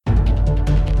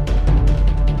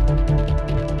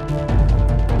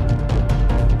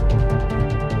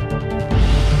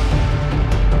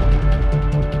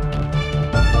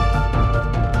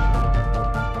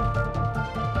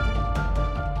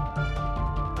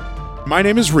My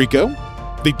name is Rico,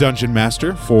 the Dungeon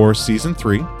Master for Season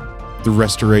 3, the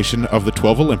restoration of the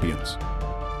 12 Olympians.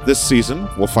 This season,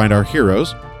 we'll find our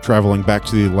heroes traveling back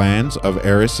to the lands of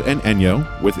Eris and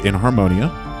Enyo within Harmonia,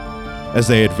 as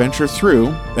they adventure through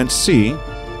and see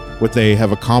what they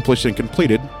have accomplished and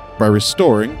completed by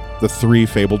restoring the 3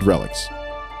 fabled relics,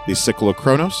 the Sickle of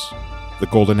Kronos, the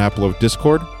Golden Apple of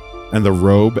Discord, and the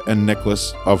Robe and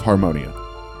Necklace of Harmonia.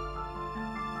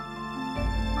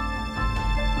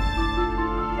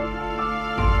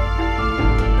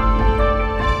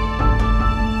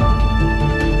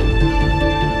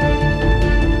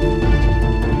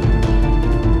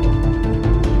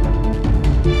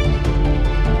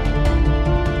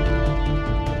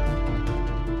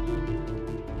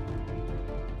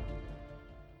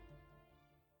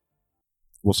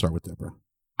 We'll start with Deborah.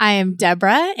 I am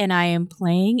Deborah, and I am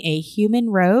playing a human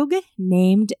rogue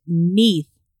named Neith.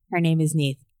 Her name is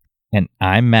Neith. And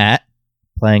I'm Matt,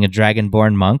 playing a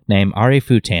dragonborn monk named Ari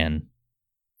Futan.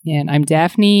 And I'm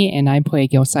Daphne, and I play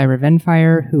Gilcyra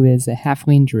Venfire, who is a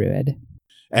halfling druid.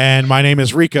 And my name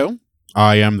is Rico.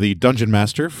 I am the Dungeon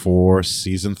Master for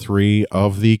Season 3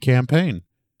 of the campaign.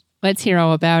 Let's hear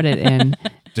all about it in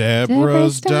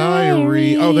Deborah's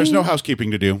Diary. Oh, there's no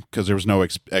housekeeping to do because there was no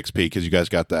XP because you guys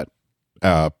got that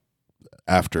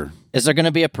after. Is there going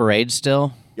to be a parade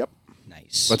still? Yep.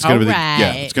 Nice. That's gonna be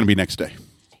Alright. it's going to be next day.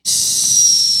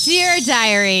 Dear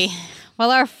Diary, while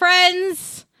our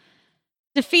friends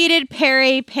defeated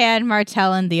Perry, Pan,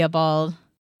 Martell, and Theobald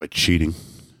By cheating.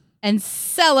 and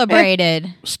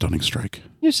celebrated Stunning strike.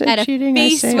 You said at a cheating,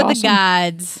 feast I say with awesome. the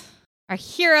gods, our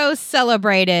heroes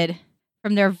celebrated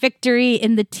from their victory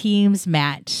in the team's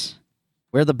match.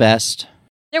 We're the best.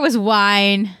 There was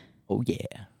wine, Oh,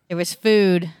 yeah. there was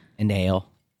food, And ale.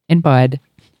 And Bud.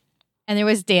 and there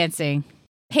was dancing.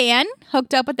 Pan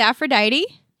hooked up with Aphrodite.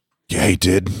 Yeah, he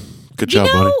did. Good job,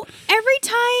 you know, buddy. every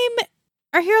time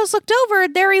our heroes looked over,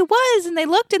 there he was, and they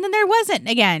looked, and then there wasn't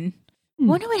again.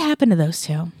 Wonder what happened to those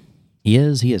two. He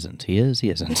is, he isn't. He is, he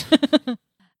isn't.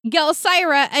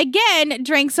 Gelsira again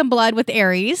drank some blood with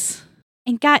Ares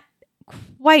and got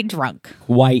quite drunk.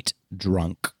 Quite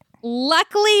drunk.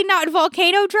 Luckily, not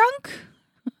volcano drunk.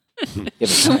 Give it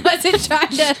time. Wasn't trying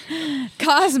to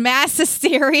cause mass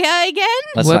hysteria again.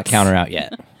 Let's not Whoops. count her out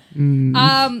yet.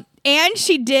 Mm. And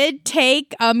she did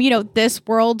take, this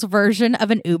world's version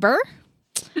of an Uber.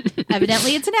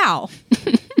 Evidently, it's an owl.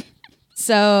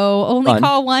 So only Fun.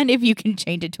 call one if you can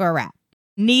change it to a rat.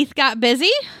 Neith got busy,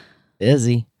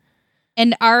 Busy.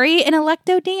 and Ari and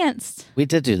Electo danced We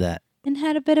did do that. and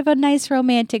had a bit of a nice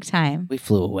romantic time. We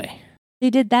flew away. They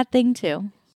did that thing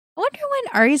too. I wonder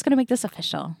when Ari's going to make this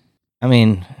official. I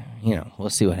mean, we'll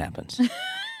see what happens.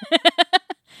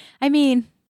 I mean,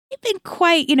 you've been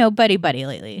quite, buddy-buddy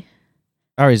lately.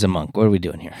 Ari's a monk. What are we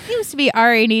doing here? Seems to be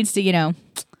Ari needs to,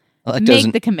 Electo's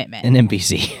make the commitment. an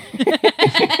NPC.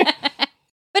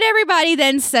 But everybody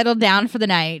then settled down for the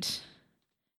night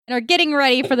and are getting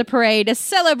ready for the parade to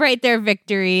celebrate their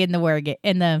victory in the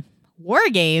war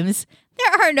games.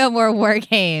 There are no more war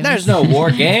games. There's no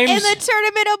war games. in the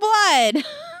Tournament of Blood.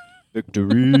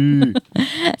 Victory.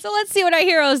 So let's see what our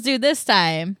heroes do this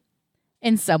time.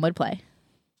 And some would play.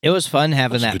 It was fun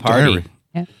having That's a that good party.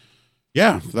 diary.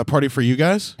 Yeah, that party for you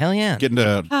guys. Hell yeah. Getting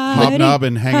to Party, hobnob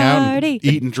and hang out party. and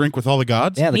eat and drink with all the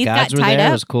gods. Yeah, the Neith gods got were tied there.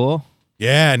 up. It was cool.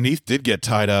 Yeah, Neith did get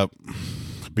tied up.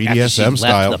 After BDSM she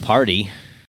style. left the party.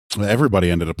 Everybody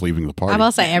ended up leaving the party. I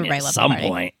will say everybody At loved some the party.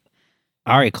 point,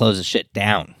 Ari closes shit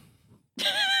down.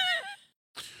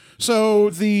 So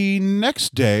the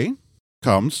next day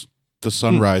comes, the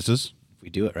sun rises, If we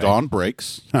do it right. dawn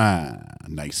breaks.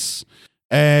 Nice.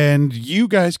 And you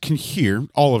guys can hear,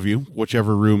 all of you,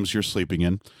 whichever rooms you're sleeping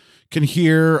in, can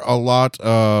hear a lot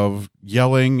of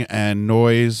yelling and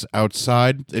noise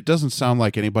outside. It doesn't sound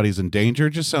like anybody's in danger.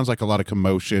 It just sounds like a lot of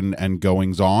commotion and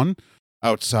goings on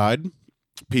outside.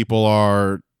 People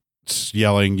are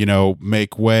yelling,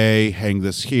 make way, hang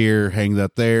this here, hang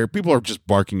that there. People are just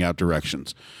barking out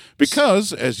directions.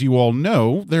 Because, as you all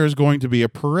know, there is going to be a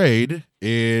parade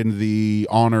in the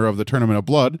honor of the Tournament of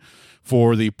Blood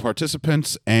for the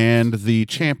participants and the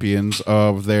champions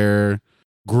of their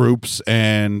groups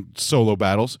and solo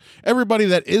battles. Everybody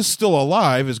that is still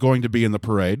alive is going to be in the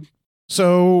parade.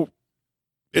 So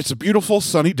it's a beautiful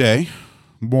sunny day,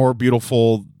 more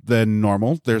beautiful than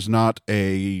normal. There's not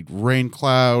a rain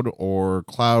cloud or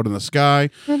cloud in the sky.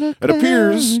 It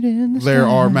appears there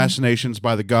are machinations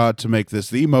by the god to make this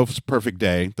the most perfect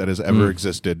day that has ever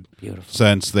existed Beautiful.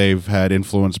 since they've had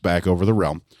influence back over the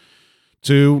realm,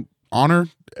 to honor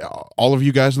all of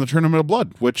you guys in the Tournament of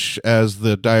Blood, which, as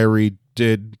the diary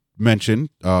did mention,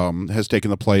 has taken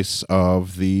the place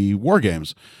of the War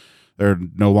Games. They're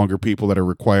no longer people that are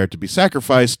required to be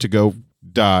sacrificed to go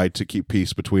die to keep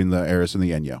peace between the Eris and the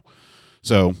Enyo.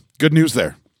 So, good news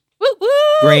there. Woo woo!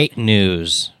 Great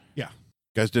news. You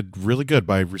guys did really good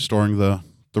by restoring the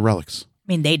relics.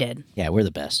 I mean, they did. Yeah, we're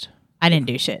the best. I didn't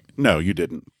do shit. No, you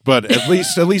didn't. But at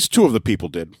least two of the people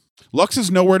did. Lux is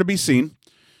nowhere to be seen.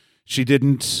 She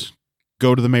didn't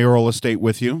go to the mayoral estate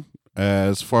with you.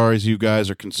 As far as you guys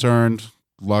are concerned,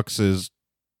 Lux is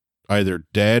either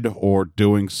dead or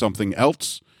doing something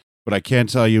else. But I can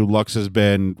tell you Lux has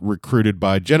been recruited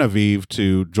by Genevieve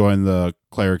to join the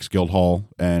Clerics Guild Hall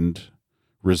and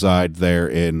reside there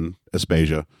in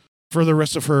Aspasia for the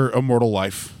rest of her immortal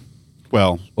life.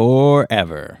 Well,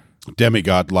 Forever.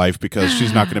 demigod life, because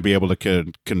she's not going to be able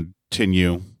to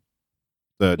continue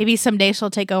the... Maybe someday she'll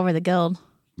take over the guild.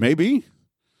 Maybe.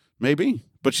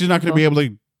 But she's not going to be able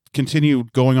to continue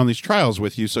going on these trials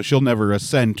with you, so she'll never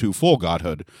ascend to full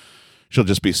godhood. She'll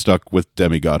just be stuck with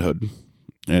demigodhood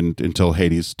and until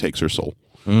Hades takes her soul.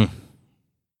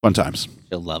 Fun times.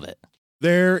 You'll love it.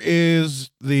 There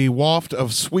is the waft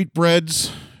of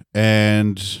sweetbreads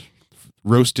and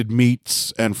roasted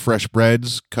meats and fresh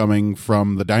breads coming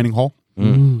from the dining hall.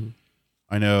 Ooh.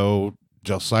 I know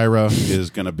Jelsira is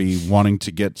going to be wanting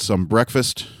to get some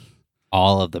breakfast.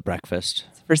 All of the breakfast.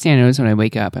 It's the first thing I notice when I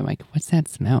wake up. I'm like, what's that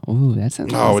smell? Ooh, that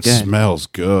sounds Oh, it good. smells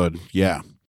good. Yeah.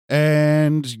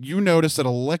 And you notice that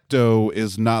Electo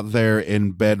is not there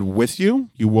in bed with you.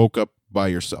 You woke up by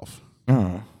yourself.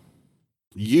 Oh.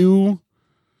 You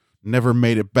never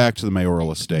made it back to the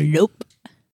mayoral estate. Nope.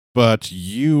 But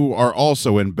you are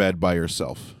also in bed by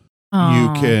yourself. You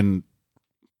Aw. can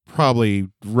probably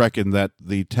reckon that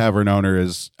the tavern owner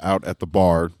is out at the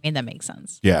bar. I mean, that makes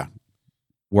sense. Yeah,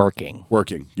 Working.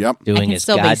 Yep. Doing can his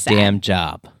still be goddamn sad.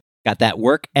 job. Got that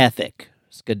work ethic.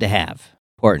 It's good to have.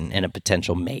 Important in a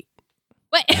potential mate.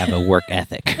 What? Have a work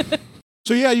ethic.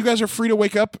 So yeah, you guys are free to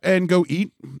wake up and go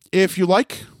eat if you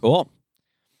like. Cool.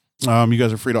 You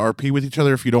guys are free to RP with each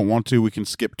other. If you don't want to, we can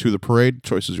skip to the parade.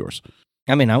 Choice is yours.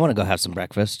 I mean, I want to go have some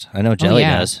breakfast. I know Jelly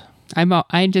yeah. does. I'm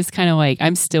just kind of like,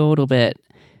 I'm still a little bit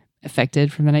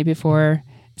affected from the night before.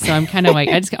 So I'm kind of like,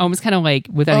 I just almost kind of like,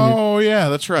 without even, Oh yeah,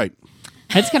 that's right.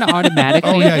 I just kind of automatically.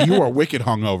 Oh yeah, you are wicked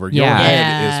hungover. Your Yeah. head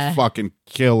Yeah. is fucking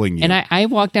killing you. And I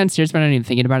walk downstairs, but I'm not even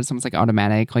thinking about it. It's almost like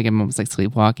automatic. Like I'm almost like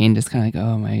sleepwalking, just kind of like,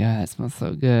 oh my God, it smells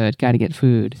so good. Got to get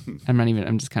food.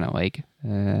 I'm just kind of like,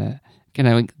 kind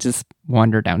of like just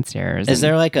wander downstairs. Is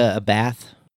there like a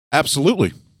bath?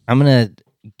 Absolutely. I'm going to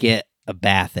get a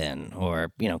bath in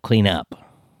or, clean up,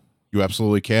 You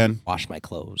absolutely can. wash my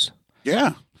clothes.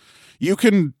 Yeah. You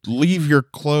can leave your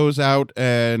clothes out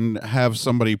and have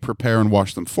somebody prepare and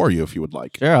wash them for you if you would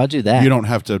like. Sure, I'll do that. You don't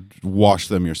have to wash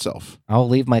them yourself. I'll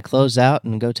leave my clothes out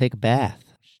and go take a bath,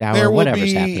 shower, There will whatever's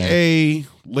be happening. a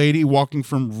lady walking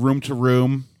from room to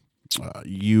room.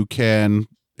 You can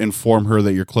inform her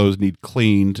that your clothes need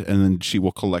cleaned, and then she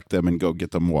will collect them and go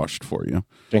get them washed for you.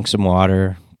 Drink some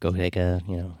water, go take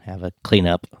have a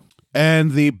cleanup.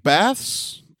 And the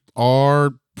baths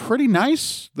are pretty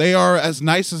nice. They are as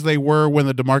nice as they were when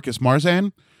the DeMarcus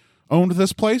Marzan owned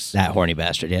this place. That horny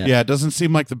bastard, yeah. Yeah, it doesn't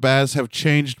seem like the baths have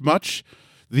changed much.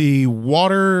 The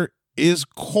water is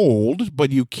cold,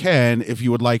 but you can, if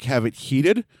you would like, have it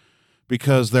heated,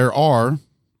 because there are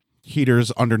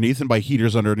heaters underneath. And by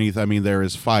heaters underneath, I mean there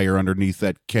is fire underneath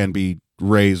that can be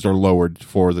raised or lowered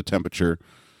for the temperature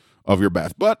of your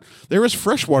bath. But there is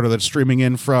fresh water that's streaming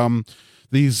in from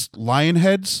these lion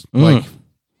heads, like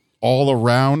all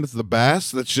around the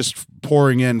baths, that's just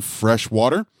pouring in fresh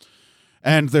water.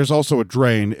 And there's also a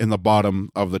drain in the bottom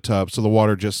of the tub, so the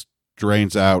water just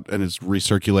drains out and is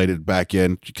recirculated back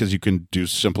in, because you can do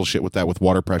simple shit with that with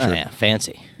water pressure. Oh, yeah,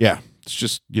 fancy. Yeah, it's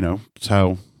just, it's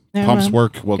how Yeah, pumps well,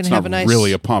 work. Well, it's gonna not have a nice-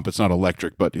 really a pump. It's not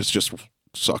electric, but it's just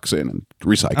sucks in and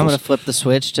recycles. I'm going to flip the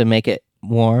switch to make it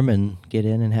warm and get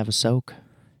in and have a soak.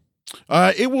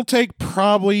 It will take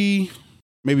probably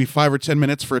maybe 5 or 10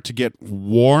 minutes for it to get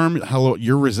warm. Hello,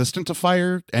 you're resistant to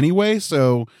fire anyway,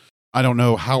 so I don't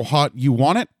know how hot you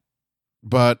want it,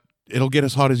 but it'll get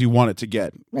as hot as you want it to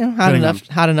get. Yeah, Depending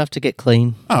hot enough to get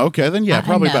clean. Oh, okay. Then yeah, Hot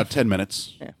probably enough. about 10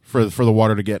 minutes Yeah. for the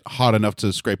water to get hot enough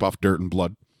to scrape off dirt and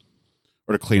blood,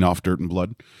 or to clean off dirt and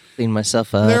blood. Clean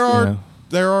myself up.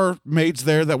 There are maids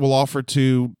there that will offer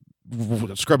to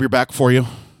scrub your back for you,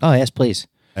 Oh, yes, please.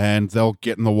 and they'll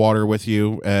get in the water with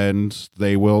you, and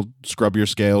they will scrub your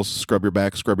scales, scrub your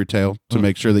back, scrub your tail to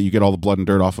make sure that you get all the blood and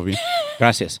dirt off of you.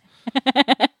 Gracias.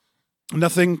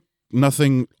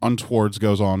 Nothing untowards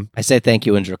goes on, I say thank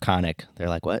you in Draconic. They're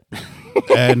like, what?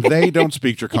 and they don't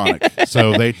speak Draconic,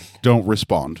 so they don't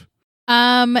respond.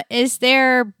 Is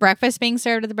there breakfast being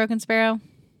served at the Broken Sparrow?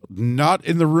 Not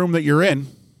in the room that you're in.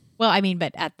 Well, I mean,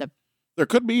 but at the There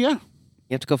could be, yeah.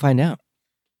 You have to go find out.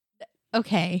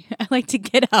 okay, I like to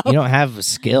get up. You don't have a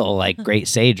skill like Great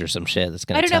Sage or some shit that's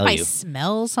I going to don't know tell if you. I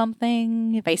smell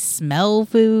something, if I smell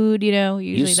food.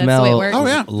 Usually that's the way smell- it works. Oh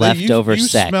yeah, Leftover you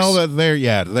sex. smell that there.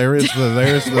 Yeah, there's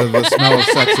the smell of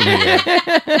sex in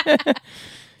the air.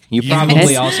 You You-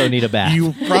 probably also need a bath.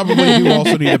 You probably do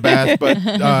also need a bath, but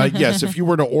yes, if you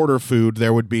were to order food,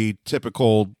 there would be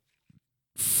typical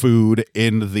food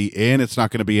in the inn. It's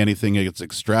not going to be anything that's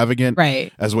extravagant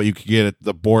Right. as what you could get at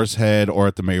the Boar's Head or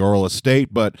at the mayoral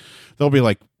estate, but there'll be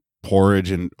like porridge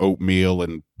and oatmeal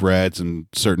and breads and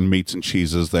certain meats and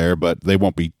cheeses there, but they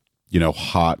won't be,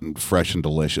 hot and fresh and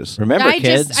delicious. Remember,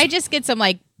 kids? I just get some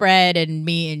like bread and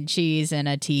meat and cheese and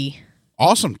a tea.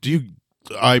 Awesome.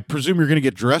 I presume you're going to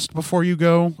get dressed before you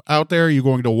go out there? Or are you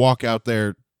going to walk out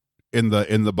there in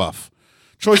the buff?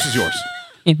 Choice is yours.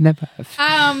 In the buff.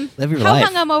 Live your How life.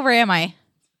 hungover am I?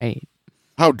 Right.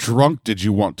 How drunk did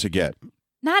you want to get?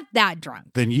 Not that drunk.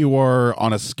 Then you are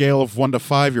on a scale of 1 to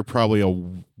 5. You're probably a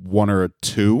 1 or a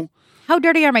 2. How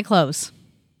dirty are my clothes?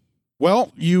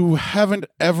 Well, you haven't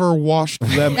ever washed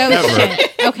them Oh ever,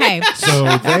 shit. Okay.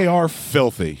 so they are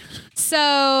filthy. So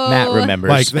Matt remembers.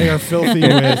 Like they are filthy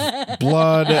with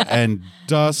blood and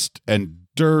dust and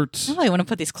dirt. I really want to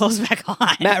put these clothes back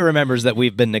on. Matt remembers that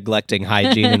we've been neglecting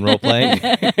hygiene in role playing.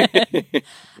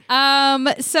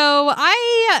 So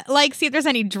I see if there's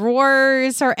any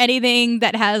drawers or anything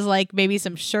that has like maybe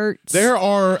some shirts. There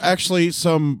are actually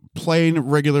some plain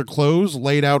regular clothes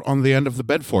laid out on the end of the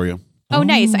bed for you. Oh,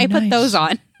 nice. I put nice. those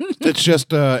on. It's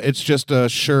just a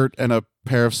shirt and a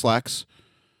pair of slacks.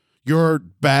 Your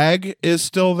bag is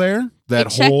still there that I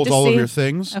checked holds to all of see- your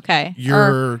things. Okay.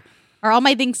 Your Are all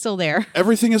my things still there?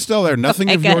 everything is still there. Nothing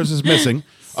Okay, of good. yours is missing.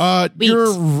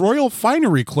 Your royal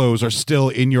finery clothes are still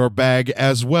in your bag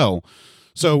as well.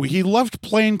 So he left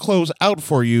plain clothes out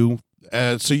for you,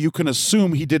 so you can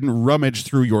assume he didn't rummage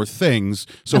through your things.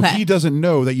 So Okay. he doesn't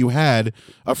know that you had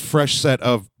a fresh set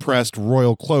of pressed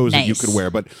royal clothes that you Nice. could wear.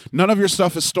 But none of your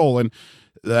stuff is stolen.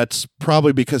 That's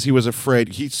probably because he was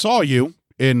afraid. He saw you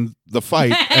in the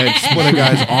fight and split a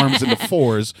guy's arms into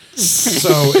 4s.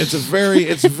 So it's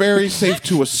very safe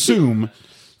to assume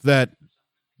that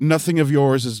nothing of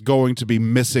yours is going to be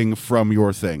missing from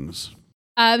your things.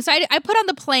 So I put on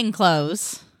the plain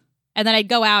clothes, and then I'd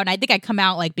go out, and I think I come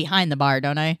out like behind the bar,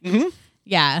 don't I? Mhm.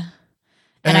 Yeah.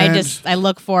 And I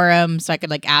look for him so I could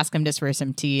like ask him just for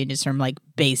some tea and just some like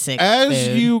basic As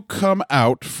food. you come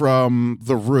out from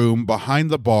the room behind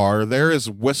the bar, there is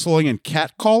whistling and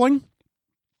catcalling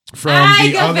from I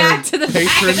the go other back to the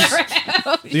patrons. back of the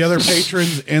room. The other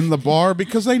patrons in the bar,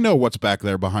 because they know what's back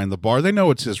there behind the bar. They know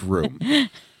it's his room.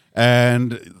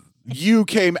 And you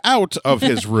came out of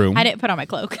his room. I didn't put on my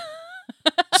cloak.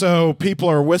 So people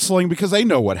are whistling because they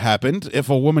know what happened. If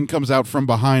a woman comes out from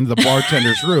behind the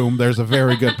bartender's room, there's a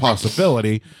very good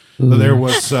possibility that there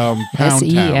was some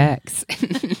pound town. SEX.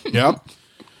 Yep.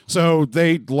 So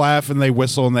they laugh and they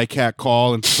whistle and they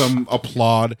catcall and some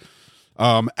applaud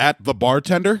at the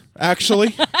bartender,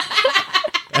 actually.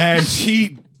 And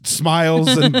he smiles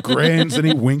and grins and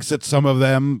he winks at some of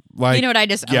them like, You know what? I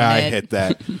just yeah, own I it. hit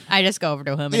that. I just go over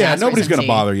to him. And Yeah, ask for nobody's some going to tea.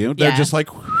 bother you. They're Yeah. just like,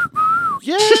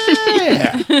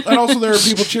 yeah. And also there are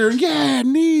people cheering, yeah,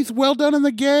 Neith, well done in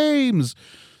the games.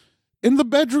 In the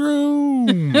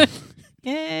bedroom.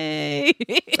 Yay.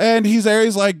 And he's there.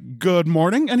 He's like, good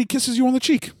morning. And he kisses you on the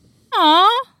cheek.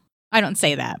 Aw. I don't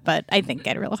say that, but I think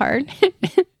it real hard.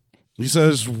 He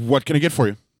says, what can I get for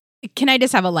you? Can I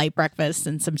just have a light breakfast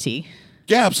and some tea?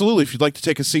 Yeah, absolutely. If you'd like to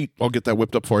take a seat, I'll get that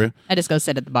whipped up for you. I just go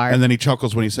sit at the bar. And then he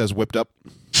chuckles when he says whipped up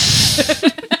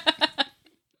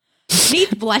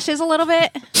Neith blushes a little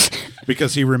bit.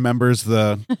 because he remembers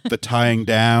the tying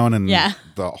down and Yeah.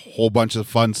 the whole bunch of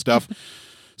fun stuff.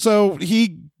 So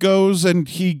he goes and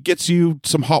he gets you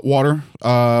some hot water,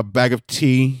 a bag of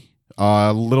tea,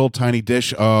 a little tiny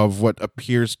dish of what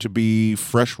appears to be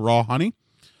fresh raw honey.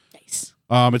 Nice.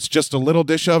 It's just a little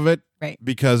dish of it Right.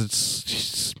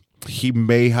 because he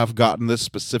may have gotten this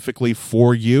specifically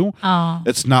for you. Oh.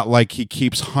 It's not like he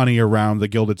keeps honey around the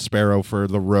Gilded Sparrow for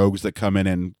the rogues that come in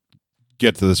and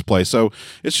get to this place. So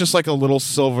it's just like a little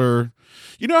silver.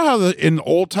 You know how in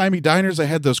old-timey diners they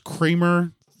had those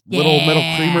creamer, little metal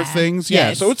creamer things? Yeah,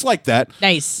 Yes. so it's like that,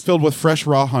 Nice. filled with fresh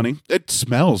raw honey. It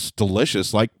smells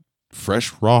delicious, like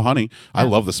fresh raw honey. I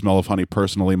love the smell of honey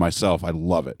personally myself. I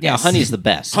love it. Yeah, honey's the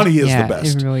best. Honey is Yeah, the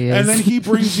best. it really is. And then he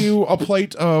brings you a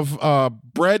plate of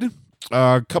bread,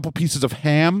 a couple pieces of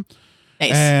ham,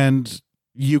 Nice. and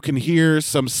you can hear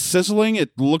some sizzling.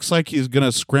 It looks like he's going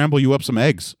to scramble you up some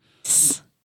eggs.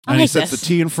 And he like sets the this.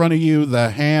 tea in front of you, the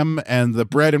ham and the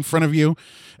bread in front of you,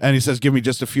 and he says, "Give me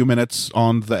just a few minutes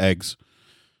on the eggs."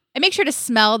 I make sure to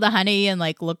smell the honey and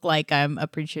like look like I'm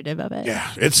appreciative of it.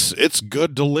 Yeah, it's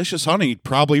good, delicious honey,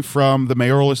 probably from the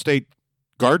mayoral estate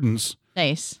gardens,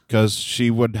 Nice. because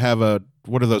she would have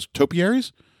what are those,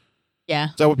 topiaries? Yeah.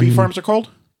 Is that what bee farms are called?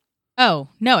 Oh,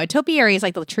 no, a topiary is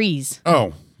like the trees.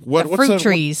 Oh, The fruit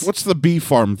trees. What's the bee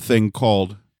farm thing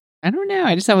called? I don't know.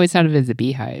 I just always thought of it as a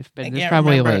beehive, but I there's can't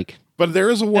probably remember. like But there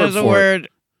is a word There's a for it. word.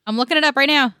 I'm looking it up right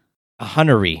now. A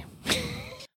hunnery.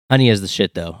 Honey is the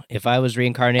shit, though. If I was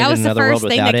reincarnated That was in the another world first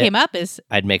thing without that it, came up is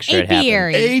I'd make sure it happened.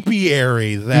 apiary.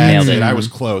 Apiary. That's Nailed it. it. I was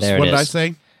close. There What it did I is.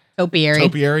 say? Topiary.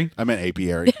 Topiary? I meant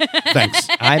apiary. Thanks.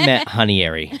 I meant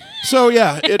honeyary. So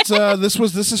yeah, it's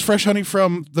this is fresh honey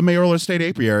from the mayoral estate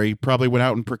apiary. Probably went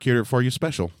out and procured it for you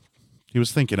special. He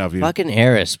was thinking of you. Fucking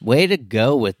Eris, way to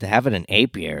go with having an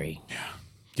apiary.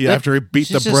 After he beat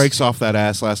the she's just- brakes off that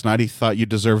ass last night, he thought you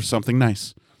deserved something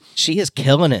nice. She is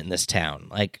killing it in this town.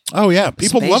 Like, Oh yeah,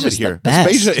 people love it Aspasia's the here. best.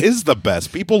 Aspasia is the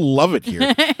best. People love it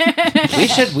here.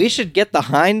 we should get the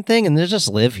hind thing and then just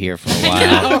live here for a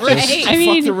while. All right. Just- I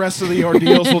mean- Fuck the rest of the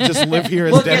ordeals. We'll just live here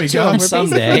as We'll get to demigods. them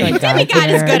someday. like Demigod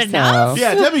is good enough.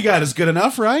 Yeah, demigod is good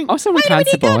enough, right? Also, we're Why do we need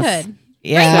constables. godhood?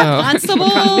 Yeah.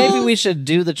 Constable. Maybe we should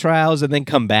do the trials and then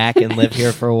come back and live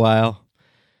here for a while.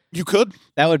 You could.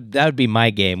 That would be my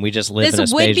game. We just live in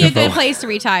This Aspasia would be a for good while. place to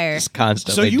retire. Just So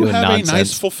constantly you doing have nonsense. a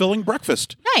nice, fulfilling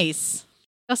breakfast. Nice.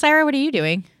 Osira, what are you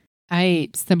doing? I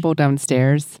stumble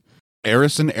downstairs.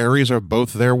 Eris and Ares are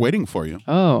both there waiting for you.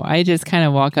 Oh, I just kind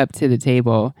of walk up to the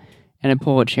table and I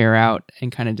pull a chair out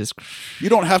and kind of just You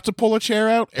don't have to pull a chair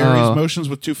out. Ares Oh. motions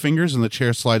with 2 fingers, and the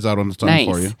chair slides out on its own nice.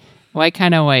 for you. Well, I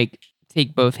kind of like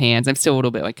take both hands. I'm still a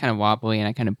little bit like kind of wobbly, and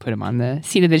I kind of put them on the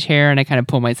seat of the chair, and I kind of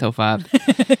pull myself up.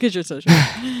 Because you're so short.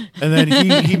 And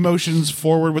then he motions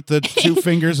forward with the 2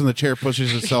 fingers, and the chair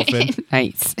pushes itself in.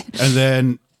 Nice. And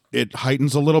then it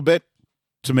heightens a little bit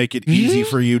to make it easy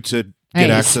for you to get Nice.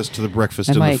 access to the breakfast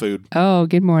I'm and like, the food. Oh,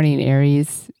 good morning,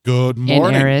 Aries Good and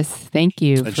morning. Eris. Thank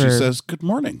you And for. she says, "Good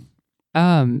morning.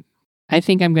 I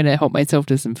think I'm gonna help myself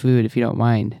to some food if you don't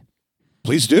mind.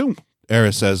 Please do."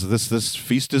 Eris says, "This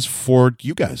feast is for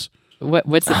you guys."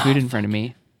 What's the food in front of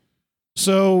me?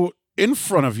 So in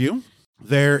front of you,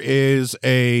 there is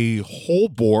a whole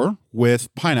boar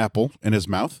with pineapple in his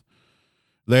mouth.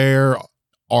 There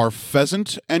are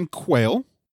pheasant and quail.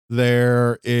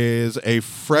 There is a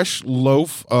fresh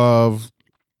loaf of,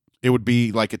 it would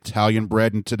be like Italian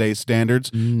bread in today's standards,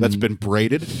 that's been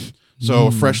braided. So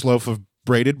a fresh loaf of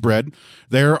braided bread.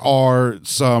 There are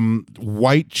some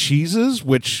white cheeses,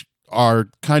 which are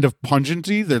kind of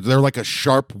pungenty. They're like a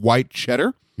sharp white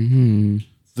cheddar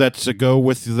that's to go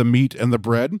with the meat and the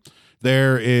bread.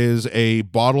 There is a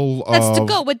bottle of... That's to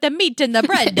go with the meat and the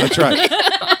bread. That's right.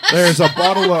 There's a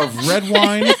bottle of red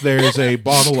wine. There's a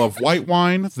bottle of white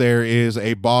wine. There is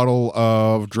a bottle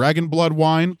of dragon blood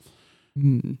wine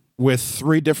with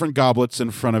 3 different goblets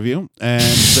in front of you. And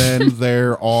then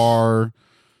there are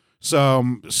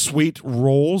some sweet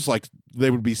rolls, like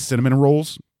they would be cinnamon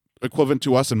rolls, equivalent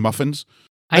to us in muffins.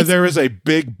 And there is a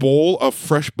big bowl of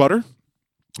fresh butter,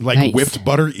 like Nice. whipped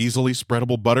butter, easily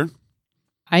spreadable butter.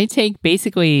 I take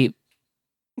basically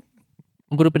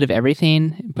a little bit of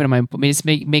everything, and put on my just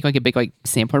make like a big like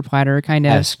sampler platter kind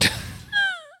of. Yes.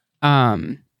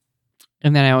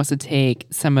 And then I also take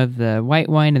some of the white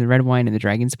wine and the red wine and the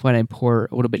dragon's blood. And I pour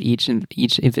a little bit each in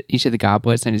each of the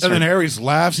goblets. And I just And then start, Ares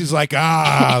laughs. He's like,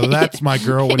 "Ah, that's my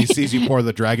girl," when he sees you pour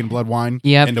the dragon blood wine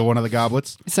Yep. into one of the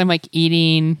goblets. so I'm like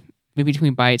eating. Maybe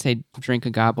between bites, I drink a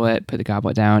goblet, put the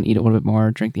goblet down, eat a little bit more,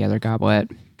 drink the other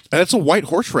goblet. And it's a white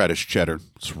horseradish cheddar.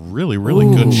 It's really, really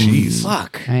good cheese.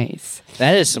 Fuck. Nice.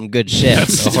 That is some good shit.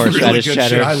 That's The horseradish really good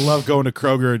cheddar. shit. I love going to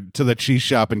Kroger to the cheese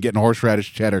shop and getting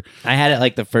horseradish cheddar. I had it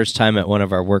like the first time at one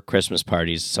of our work Christmas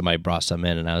parties. Somebody brought some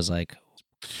in, and I was like,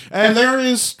 And there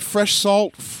is fresh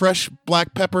salt, fresh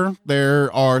black pepper. There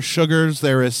are sugars.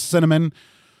 There is cinnamon.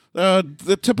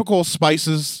 The typical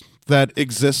spices that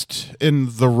exist in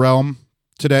the realm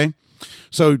today.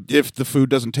 So if the food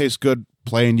doesn't taste good,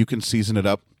 plain, you can season it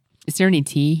up. Is there any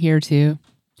tea here too?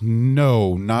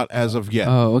 No, not as of yet.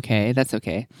 Oh, okay, that's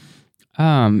okay.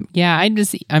 Yeah, I'm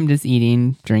just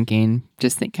eating, drinking,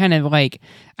 kind of like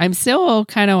I'm still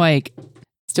kind of like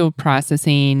still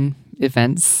processing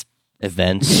events.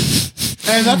 events.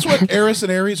 And that's what Eris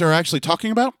and Ares are actually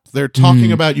talking about. They're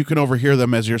talking about, you can overhear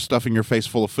them as you're stuffing your face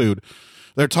full of food.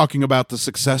 They're talking about the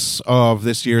success of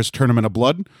this year's Tournament of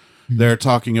Blood. They're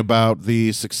talking about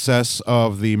the success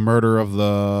of the murder of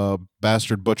the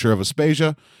bastard butcher of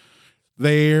Aspasia.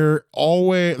 They're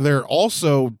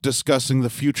also discussing the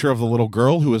future of the little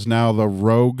girl who is now the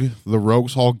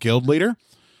Rogues Hall guild leader.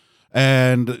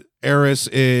 And Eris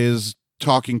is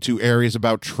talking to Ares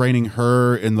about training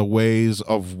her in the ways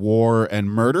of war and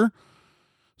murder.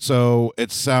 So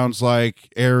it sounds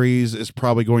like Ares is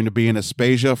probably going to be in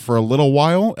Aspasia for a little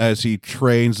while as he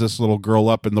trains this little girl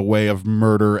up in the way of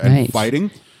murder and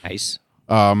fighting. Nice.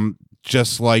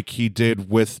 Just like he did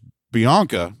with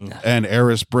Bianca. And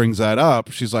Eris brings that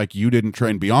up. She's like, you didn't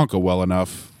train Bianca well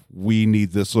enough. We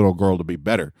need this little girl to be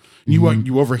better. You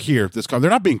overhear this. They're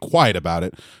not being quiet about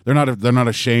it. They're not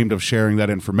ashamed of sharing that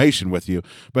information with you.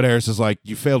 But Ares is like,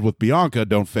 you failed with Bianca.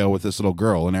 Don't fail with this little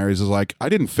girl. And Ares is like, I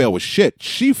didn't fail with shit.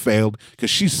 She failed because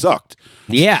she sucked.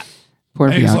 Yeah. Poor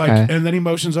And he's Bianca. like, and then he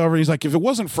motions over and he's like, if it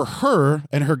wasn't for her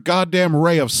and her goddamn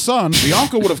ray of sun,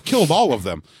 Bianca would have killed all of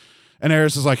them. And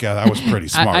Ares is like, yeah, that was pretty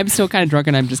smart. I'm still kind of drunk,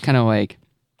 and I'm just kind of like.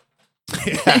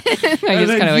 Yeah. I And just then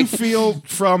kind of you like. feel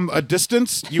from a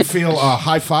distance, you feel a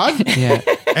high five. Yeah.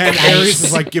 And Ares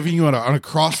is like giving you an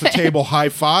across the table high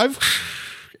five.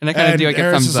 And I kind of do like a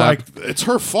Ares thumbs is up. like, it's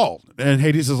her fault. And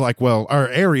Hades is like, well,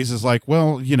 or Ares is like,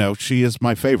 well, she is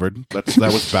my favorite. That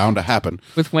was bound to happen.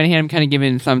 With one hand, I'm kind of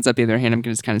giving thumbs up. The other hand, I'm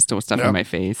just kind of still stuff Yep. in my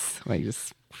face. Like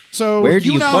just. So Where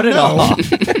do you now put it know,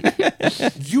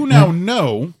 all? You now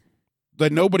know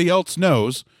that nobody else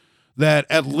knows that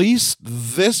at least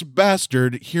this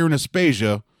bastard here in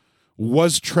Aspasia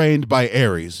was trained by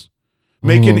Ares.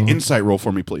 Make an insight roll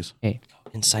for me, please.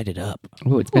 Inside it up.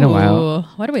 Oh, it's been a while. Ooh,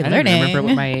 what are we I don't learning? remember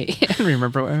what I don't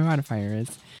remember what my modifier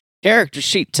is. Character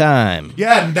sheet time.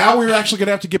 Yeah, now we're actually going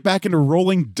to have to get back into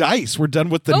rolling dice. We're done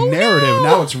with the Oh, narrative. no.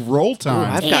 Now it's roll Ooh,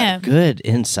 time. I've Damn. got good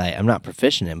insight. I'm not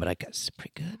proficient in, but I guess it's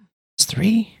pretty good. It's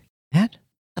 3. Not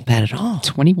bad at all.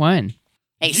 21.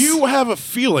 Nice. You have a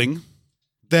feeling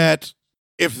that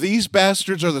if these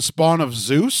bastards are the spawn of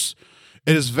Zeus,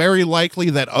 it is very likely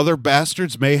that other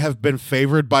bastards may have been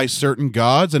favored by certain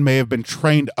gods and may have been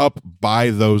trained up by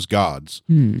those gods.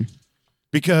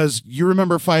 Because you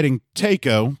remember fighting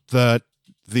Takeo,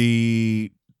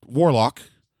 the warlock,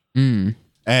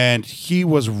 and he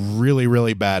was really,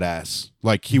 really badass.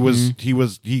 Like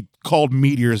he called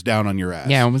meteors down on your ass.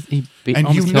 Yeah, almost, he and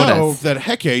almost you killed know us. that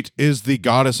Hecate is the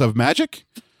goddess of magic.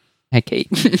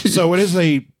 Hecate. So it is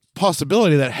a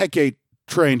possibility that Hecate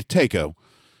trained Takeo.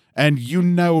 And you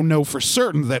know for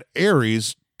certain that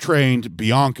Ares trained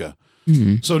Bianca.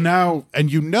 So now,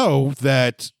 and you know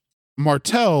that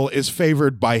Martel is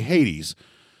favored by Hades.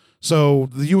 So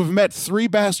you have met 3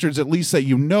 bastards, at least that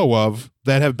you know of,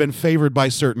 that have been favored by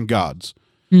certain gods.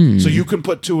 So you can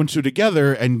put 2 and 2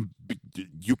 together, and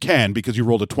you can because you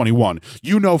rolled a 21.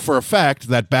 You know for a fact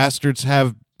that bastards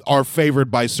are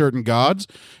favored by certain gods,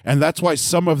 and that's why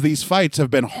some of these fights have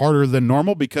been harder than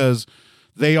normal, because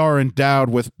they are endowed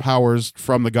with powers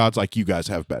from the gods like you guys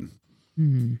have been.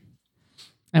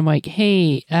 I'm like,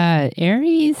 hey,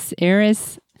 Eris.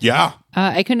 Yeah.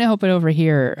 I couldn't help it over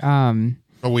here.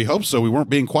 Well, we hope so. We weren't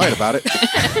being quiet about it.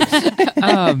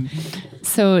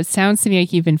 So it sounds to me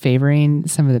like you've been favoring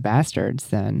some of the bastards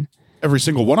then. Every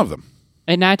single one of them.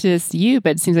 And not just you,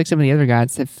 but it seems like some of the other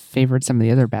gods have favored some of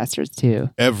the other bastards too.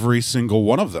 Every single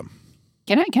one of them.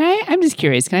 Can I? I'm just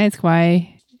curious. Can I ask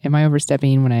why? Am I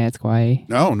overstepping when I ask why?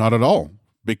 No, not at all.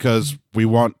 Because we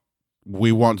want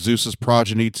Zeus's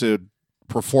progeny to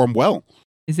perform well.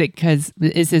 Is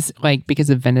this like because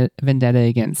of vendetta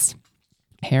against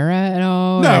Hera at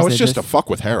all? Or No, is it's it just to fuck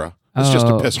with Hera. It's just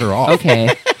to Oh, piss her off. Okay.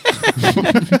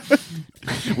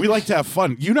 We like to have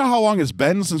fun. You know how long it's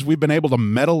been since we've been able to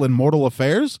meddle in mortal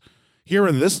affairs? Here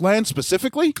in this land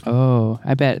specifically? Oh,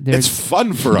 I bet there's. It's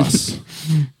fun for us.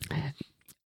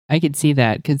 I could see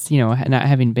that because not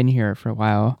having been here for a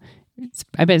while,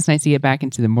 I bet it's nice to get back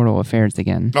into the mortal affairs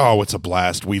again. Oh, it's a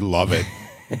blast. We love it.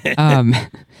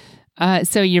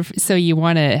 So you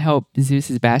want to help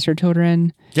Zeus's bastard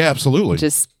children Yeah, absolutely.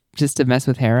 just to mess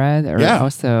with Hera, or Yeah.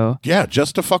 also? Yeah,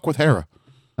 just to fuck with Hera.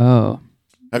 Oh,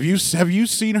 Have you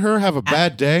seen her have a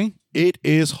bad day? It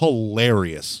is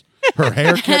hilarious. Her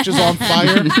hair catches on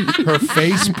fire. Her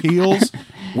face peels.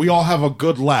 We all have a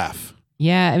good laugh.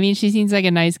 yeah. I mean, she seems like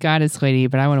a nice goddess lady,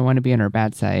 but I wouldn't want to be on her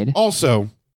bad side. Also,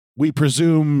 we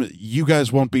presume you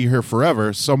guys won't be here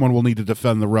forever. Someone will need to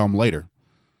defend the realm later.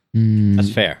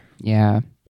 That's fair. Yeah.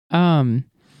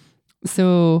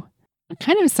 So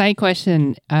kind of a side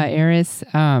question, Eris.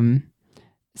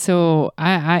 So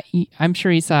I'm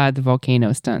sure you saw the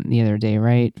volcano stunt the other day,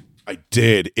 right? I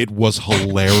did. It was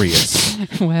hilarious.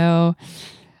 Well,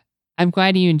 I'm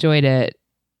glad you enjoyed it,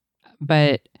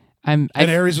 but And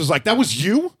Ares was like, that was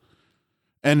you?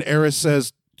 And Ares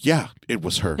says, yeah, it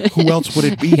was her. Who else would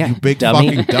it be, Yeah, you big dummy.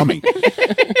 fucking dummy?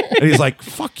 And he's like,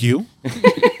 fuck you.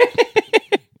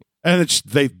 And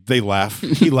they laugh.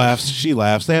 He laughs. She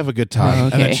laughs. They have a good time. Oh,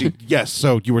 And then okay. yes.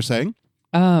 So you were saying?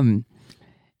 Do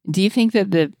you think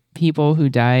that the people who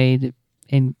died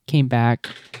and came back,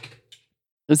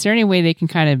 is there any way they can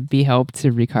kind of be helped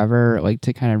to recover, like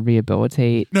to kind of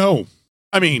rehabilitate? No.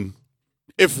 I mean,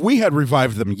 if we had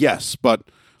revived them, yes. But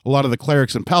a lot of the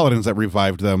clerics and paladins that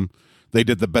revived them, they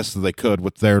did the best that they could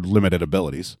with their limited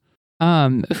abilities.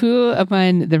 Who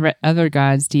among the other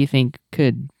gods do you think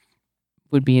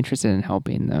would be interested in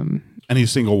helping them? Any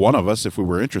single one of us, if we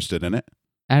were interested in it.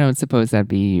 I don't suppose that'd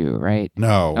be you, right?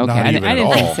 No, Okay, not I even didn't at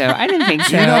all. think so. I didn't think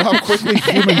so. Do you know how quickly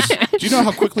humans? Do you know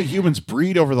how quickly humans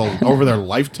breed over their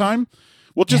lifetime?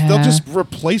 They'll Yeah. just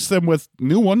replace them with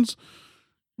new ones.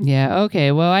 Yeah.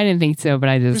 Okay. Well, I didn't think so, but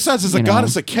I just. Besides, as a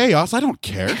goddess of chaos, I don't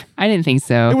care. I didn't think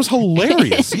so. It was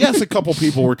hilarious. Yes, a couple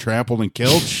people were trampled and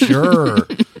killed, sure.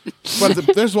 But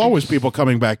there's always people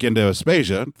coming back into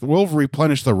Aspasia. We'll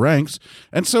replenish the ranks.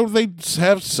 And so they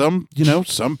have some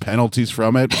penalties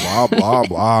from it, blah, blah,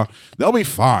 blah. They'll be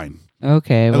fine.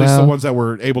 Okay. At well, least the ones that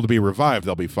were able to be revived,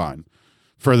 they'll be fine.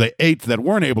 For the 8 that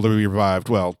weren't able to be revived,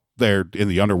 well, they're in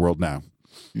the underworld now.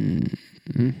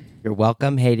 You're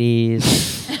welcome,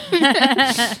 Hades.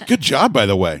 Good job, by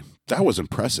the way. That was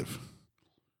impressive.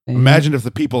 Imagine if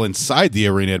the people inside the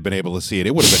arena had been able to see it.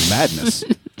 It would have been madness.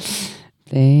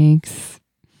 Thanks.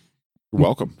 You're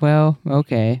welcome. Well,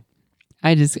 okay.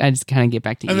 I just kind of get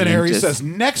back to And then eating, Harry just- says,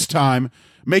 next time,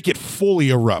 make it fully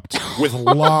erupt with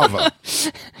lava.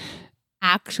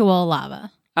 Actual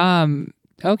lava.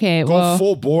 Okay. Go Well,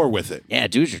 full bore with it. Yeah,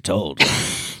 do as you're told.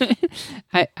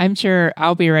 I'm sure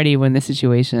I'll be ready when the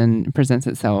situation presents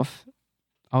itself.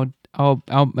 I'll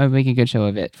make a good show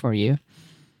of it for you.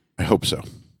 I hope so.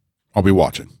 I'll be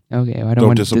watching. Okay. Well, I Don't don't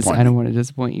want disappoint I don't me. want to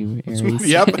disappoint you, Aries.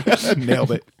 Yep.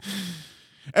 Nailed it.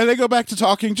 And they go back to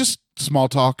talking, just small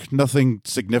talk, nothing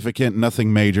significant,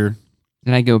 nothing major.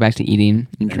 Then I go back to eating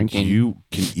and And drinking. you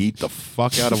can eat the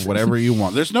fuck out of whatever you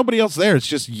want. There's nobody else there. It's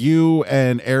just you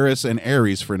and Eris and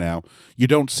Ares for now. You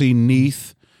don't see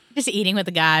Neath, Just eating with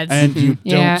the gods. and you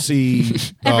Yeah. don't see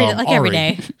every Ari,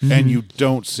 day. and you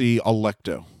don't see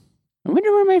Electo. I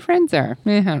wonder where my friends are.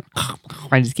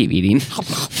 I just keep eating.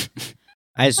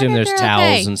 I assume Wonder there's if they're towels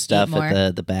okay. and stuff Eat more.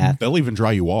 at the bath. They'll even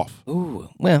dry you off. Ooh,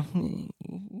 well,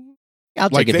 I'll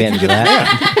Like take they can advantage of get,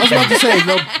 that. yeah. I was about to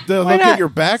say they'll Why get not? your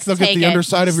back. They'll get Take the it.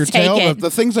 underside of your Just take tail. it. The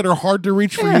things that are hard to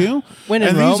reach for you. When in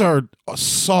And Rome, these are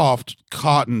soft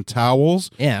cotton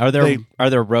towels. yeah. Are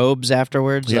there robes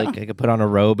afterwards? Yeah. Like I could put on a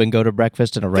robe and go to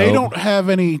breakfast in a robe. They don't have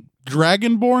any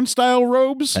Dragonborn style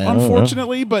robes, I don't know.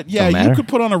 unfortunately. But yeah, Don't you matter. could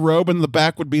put on a robe and the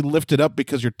back would be lifted up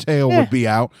because your tail Yeah. would be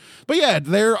out. But yeah,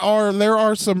 there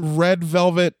are some red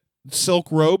velvet silk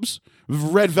robes,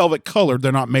 red velvet colored.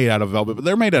 They're not made out of velvet, but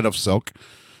they're made out of silk.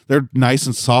 They're nice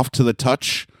and soft to the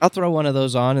touch. I'll throw one of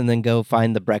those on and then go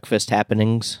find the breakfast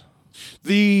happenings.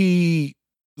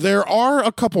 There are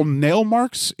a couple nail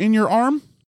marks in your arm.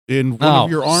 In one of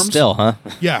your arms. Still, huh?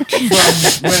 Yeah, from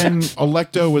when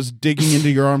Electo was digging into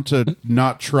your arm to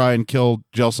not try and kill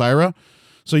Gelsira.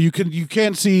 So you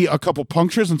can see a couple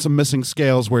punctures and some missing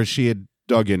scales where she had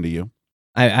dug into you.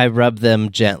 I rub them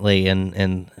gently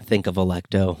and think of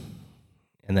Electo,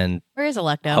 and then Where is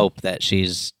Electo? hope that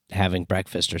she's having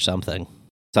breakfast or something.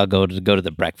 So I'll go to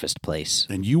the breakfast place.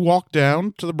 And you walk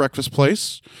down to the breakfast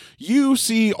place. You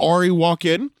see Ari walk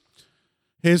in.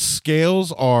 His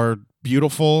scales are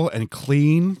beautiful and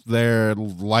clean. Their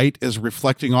light is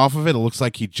reflecting off of it. It looks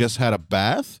like he just had a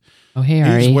bath. Oh, hey,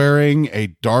 Ari. He's wearing a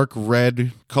dark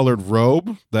red colored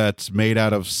robe that's made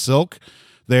out of silk.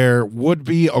 There would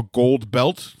be a gold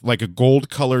belt, like a gold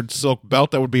colored silk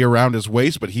belt that would be around his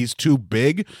waist, but he's too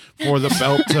big for the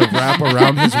belt to wrap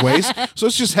around his waist. So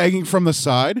it's just hanging from the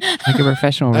side. Like a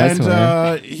professional And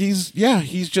wrestler. he's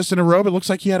just in a robe. It looks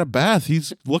like he had a bath.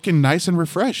 He's looking nice and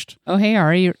refreshed. Oh, hey,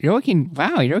 Ari. You're looking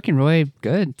really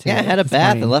good. Yeah, I had a this bath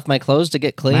morning. and left my clothes to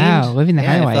get cleaned. Wow, living the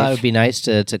high I life. thought it would be nice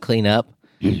to clean up.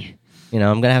 You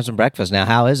know, I'm gonna have some breakfast now.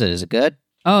 How is it? Is it good?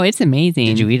 Oh, it's amazing.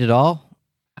 Did you eat it all?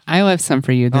 I left some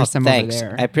for you. There's some thanks. over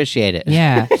there. I appreciate it.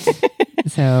 Yeah.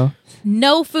 So,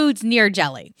 No foods near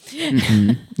jelly.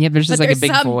 yeah, there's just But like a there's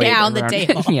big some void down the around-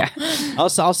 table. Yeah. I'll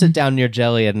sit down near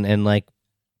Jelly and like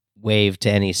wave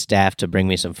to any staff to bring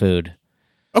me some food,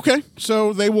 Okay,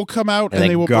 so they will come out and and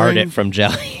they will guard bring it from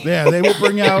Jelly. Yeah, they will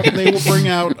bring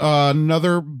out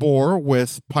another boar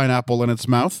with pineapple in its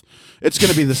mouth. It's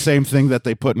going to be the same thing that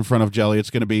they put in front of Jelly. It's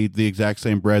going to be the exact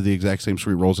same bread, the exact same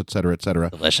sweet rolls, et cetera, et cetera.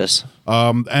 Delicious.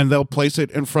 And they'll place it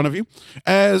in front of you.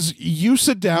 As you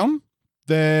sit down,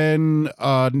 then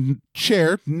a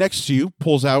chair next to you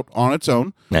pulls out on its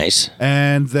own, Nice.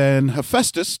 and then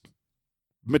Hephaestus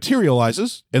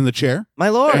materializes in the chair, My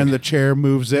lord. and the chair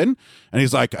moves in, and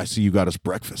he's like, I see you got us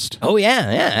breakfast. Oh, yeah,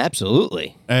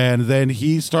 absolutely. And then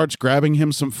he starts grabbing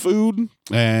him some food,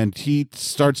 and he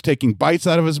starts taking bites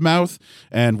out of his mouth,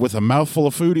 and with a mouthful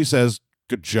of food, he says,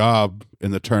 good job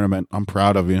in the tournament. I'm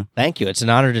proud of you. Thank you. It's an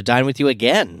honor to dine with you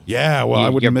again. Yeah, well, I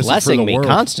wouldn't You're miss it for blessing the me world.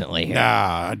 constantly here.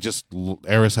 Nah,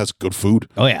 Eris has good food.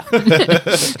 Oh, yeah.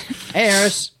 Hey,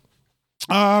 Eris.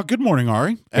 Good morning,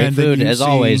 Ari. Great then food, you as see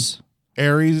always.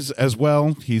 Ares as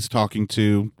well. He's talking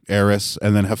to Eris,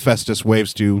 and then Hephaestus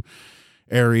waves to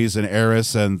Ares and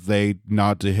Eris, and they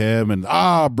nod to him, and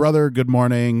brother, good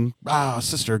morning.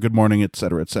 Sister, good morning,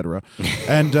 etc., etc.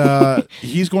 And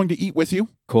he's going to eat with you.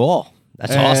 Cool.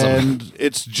 That's awesome. And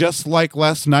it's just like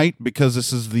last night, because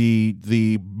this is the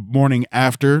morning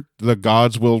after. The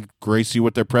gods will grace you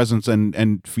with their presence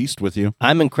and feast with you.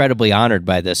 I'm incredibly honored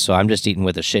by this, so I'm just eating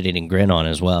with a shit-eating grin on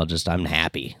as well. Just, I'm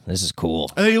happy. This is cool.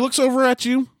 And then he looks over at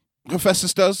you,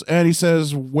 Hephaestus does, and he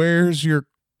says, where's your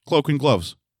cloak and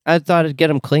gloves? I thought I'd get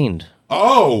them cleaned.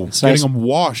 Oh, It's getting nice. them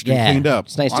washed Yeah, and cleaned up.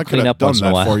 it's nice to I could clean have up done once in a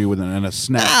that while. for you within a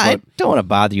snap, I but don't want to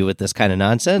bother you with this kind of I mean,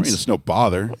 nonsense. it's no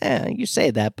bother. You say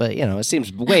that, but, it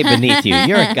seems way beneath you.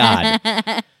 You're a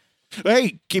god.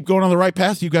 Hey, keep going on the right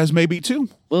path. You guys may be too.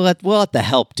 We'll let the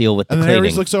help deal with the And then cleaning.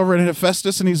 Ares looks over at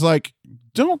Hephaestus and he's like,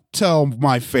 don't tell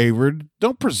my favored.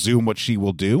 Don't presume what she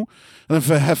will do. And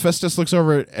then Hephaestus looks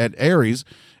over at Ares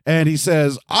and he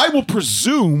says, I will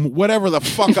presume whatever the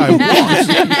fuck I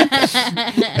want.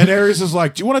 And Ares is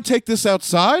like, do you want to take this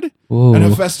outside? Whoa. And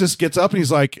Hephaestus gets up and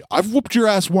he's like, I've whooped your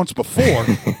ass once before.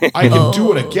 I can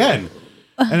do it again.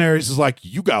 And Ares is like,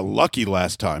 you got lucky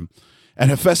last time. And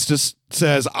Hephaestus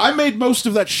says, I made most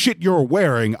of that shit you're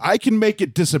wearing. I can make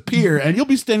it disappear, and you'll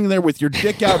be standing there with your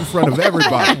dick out in front of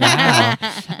everybody. Wow.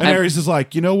 And Ares is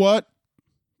like, you know what?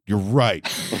 You're right.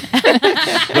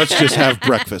 Let's just have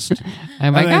breakfast.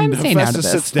 I'm like, And then I'm staying out of Hephaestus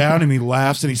this. sits down and he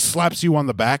laughs and he slaps you on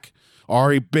the back.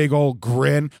 Ari, big old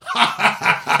grin.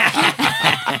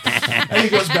 And he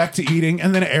goes back to eating.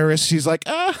 And then Eris, she's like,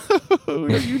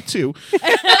 you too.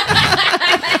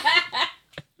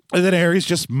 And then Ares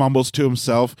just mumbles to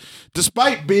himself.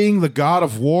 Despite being the god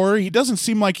of war, he doesn't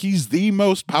seem like he's the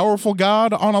most powerful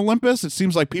god on Olympus. It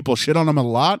seems like people shit on him a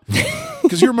lot.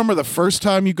 Because you remember the first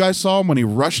time you guys saw him when he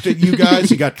rushed at you guys,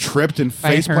 he got tripped and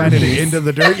face planted Hermes. into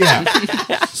the dirt.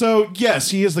 Yeah. So,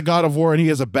 yes, he is the god of war and he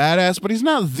is a badass, but he's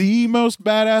not the most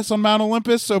badass on Mount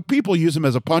Olympus. So people use him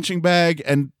as a punching bag,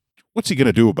 and what's he going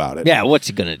to do about it? Yeah, what's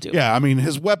he going to do? Yeah, I mean,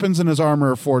 his weapons and his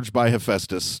armor are forged by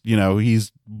Hephaestus.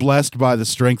 He's blessed by the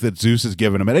strength that Zeus has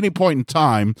given him. At any point in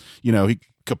time, he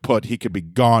could be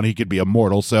gone, he could be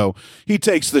immortal. So he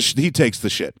takes the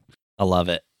shit. I love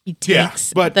it. He Yeah,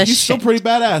 takes but the he's still shit. pretty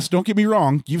badass. Don't get me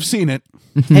wrong. You've seen it.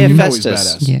 Hey, You know he's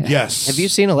Hephaestus. badass. Yeah. Yes. Have you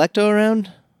seen Electo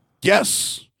around?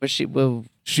 Yes. Was she? Well,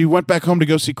 She went back home to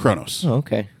go see Kronos. oh,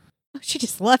 okay. She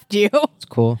just left you. It's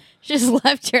cool. She just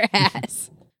left your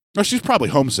ass. No, she's probably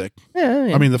homesick.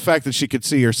 Yeah, I mean, the fact that she could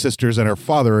see her sisters and her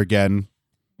father again,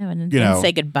 And You know.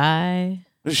 say goodbye.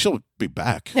 she'll be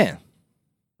back. yeah.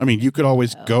 I mean, you could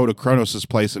always go to Kronos'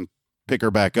 place and pick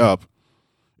her back up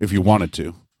if you wanted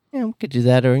to. Yeah, we could do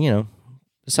that, or at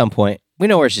some point. We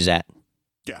know where she's at.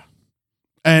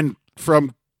 And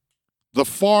from the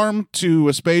farm to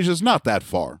Aspasia's not that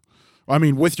far. I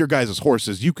mean, with your guys'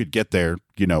 horses, you could get there,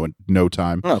 in no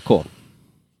time. Oh, cool.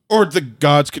 Or the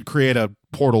gods could create a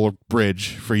portal or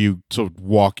bridge for you to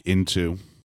walk into.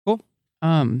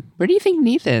 Where do you think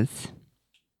Neith is?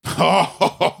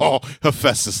 Oh,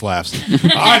 Hephaestus laughs.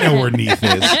 I know where Neith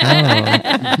is.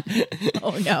 Oh.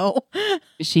 Oh no.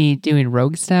 Is she doing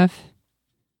rogue stuff?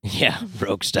 Yeah,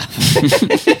 rogue stuff.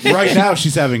 Right now,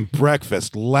 she's having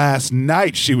breakfast. Last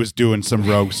night, she was doing some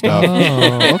rogue stuff. Oh,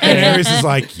 And okay. Ares is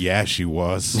like, yeah, she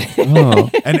was. Oh.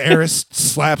 And Ares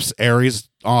slaps Ares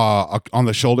on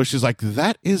the shoulder. She's like,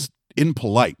 that is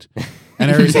impolite. And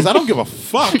Ares says, I don't give a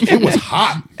fuck. It was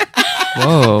hot.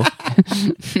 Whoa.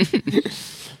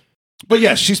 But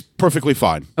yes, she's perfectly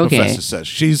fine. Okay. Hephaestus says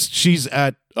she's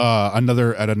at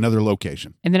another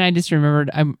location. And then I just remembered,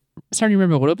 I'm starting to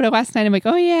remember a little bit of last night. I'm like,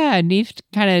 oh yeah, Neith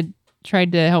kind of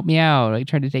tried to help me out, like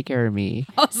tried to take care of me.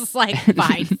 I was just like,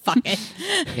 fine, fuck it.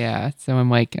 Yeah. So I'm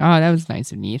like, oh, that was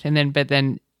nice of Neith. But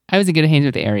then I was in good hands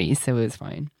with Ares, so it was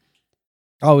fine.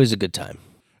 Always a good time.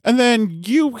 And then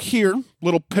you hear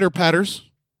little pitter patters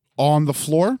on the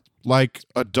floor, like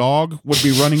a dog would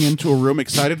be running into a room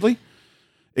excitedly.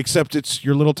 Except it's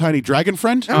your little tiny dragon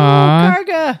friend Oh, Aw.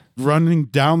 Karga. running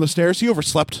down the stairs. He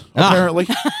overslept, apparently.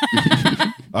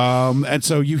 And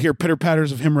so you hear pitter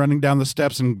patters of him running down the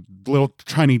steps and little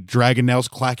tiny dragon nails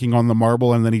clacking on the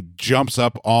marble, and then he jumps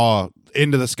up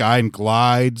into the sky and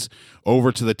glides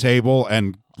over to the table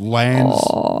and lands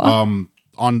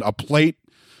on a plate,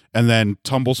 and then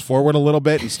tumbles forward a little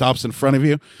bit and stops in front of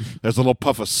you. There's a little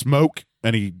puff of smoke,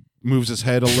 and he moves his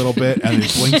head a little bit, and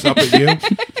he blinks up at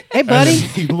you. Hey, buddy.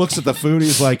 He looks at the food.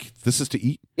 He's like, "This is to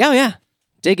eat." Yeah, yeah.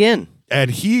 Dig in.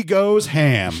 And he goes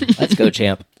ham. Let's go,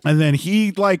 champ. And then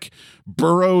he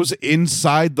burrows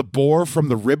inside the boar from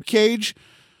the rib cage.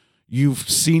 You've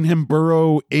seen him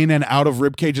burrow in and out of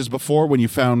rib cages before when you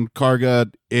found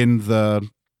Karga in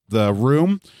the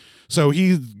room. So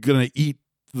he's gonna eat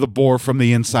the boar from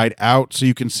the inside out, so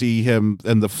you can see him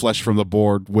and the flesh from the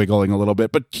boar wiggling a little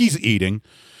bit, but he's eating.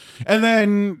 And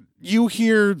then you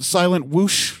hear silent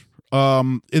whoosh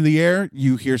in the air.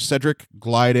 You hear Cedric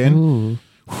glide in. Ooh,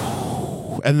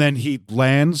 And then he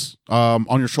lands on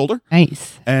your shoulder,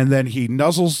 nice. and then he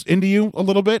nuzzles into you a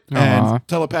little bit, Aw. and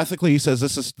telepathically he says,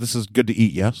 "This is good to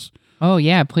eat, yes." Oh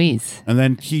yeah, please. And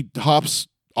then he hops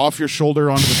off your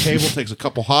shoulder onto the table, takes a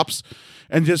couple hops,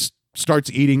 and just starts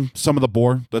eating some of the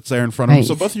boar that's there in front of him. Nice.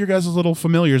 So both of your guys' little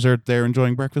familiars are there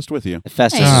enjoying breakfast with you.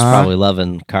 Festus Nice. is probably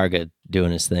loving Karga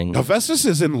doing his thing. Hephaestus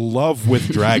is in love with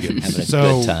dragons. Having a So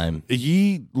good time.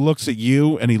 he looks at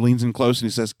you and he leans in close and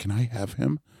he says, "Can I have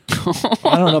him?"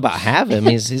 I don't know about have him.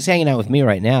 He's hanging out with me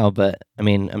right now, but I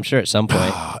mean, I'm sure at some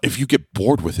point. If you get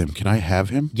bored with him, can I have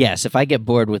him? Yes, if I get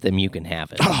bored with him, you can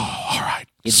have it. Oh, all right.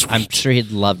 I'm Sweet. sure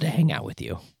he'd love to hang out with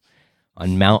you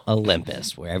on Mount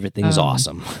Olympus, where everything's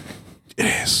awesome. It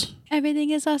is.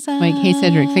 Everything is awesome. Like, hey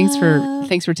Cedric,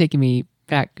 thanks for taking me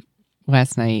back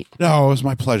last night. No, it was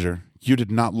my pleasure. You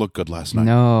did not look good last night.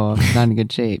 No, I'm not in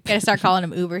good shape. Gotta start calling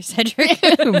him Uber Cedric.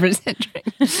 Uber Cedric.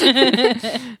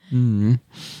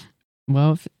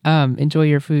 Well, enjoy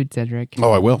your food, Cedric.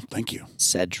 Oh, I will. Thank you.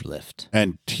 Sedgelift.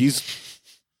 And he's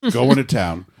going to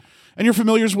town. And your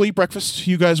familiars will eat breakfast.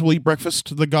 You guys will eat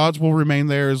breakfast. The gods will remain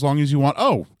there as long as you want.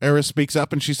 Oh, Eris speaks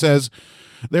up and she says,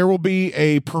 there will be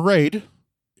a parade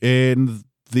in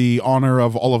the honor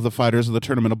of all of the fighters of the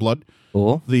Tournament of Blood.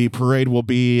 Cool. The parade will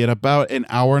be in about an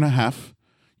hour and a half.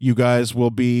 You guys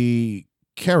will be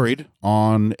carried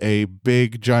on a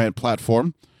big, giant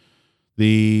platform.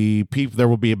 There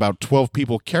will be about 12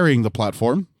 people carrying the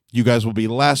platform. You guys will be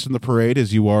last in the parade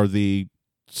as you are the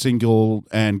single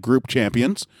and group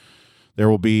champions. There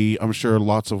will be, I'm sure,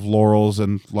 lots of laurels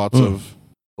and lots of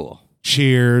Cool.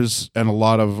 cheers and a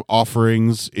lot of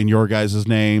offerings in your guys'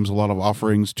 names, a lot of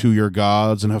offerings to your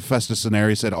gods. And Hephaestus and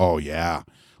Ares said, "Oh, yeah,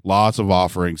 lots of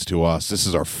offerings to us. This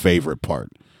is our favorite part."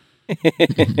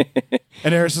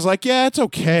 And Ares is like, "Yeah, it's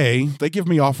okay. They give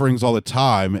me offerings all the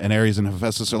time." And Ares and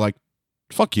Hephaestus are like,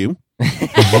 "Fuck you.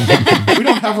 We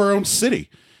don't have our own city."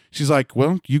 She's like,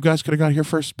 "Well, you guys could have got here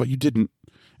first, but you didn't."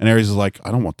 And Ares is like,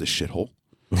 "I don't want this shithole."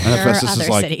 And There are Hephaestus other is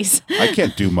like, cities. "I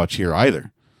can't do much here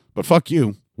either. But fuck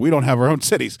you. We don't have our own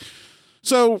cities."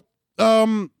 So,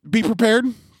 be prepared.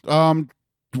 Clean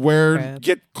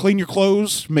your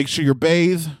clothes. Make sure you're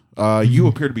bathed. You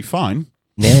appear to be fine.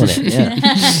 Nailing it,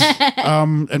 yeah.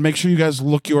 And make sure you guys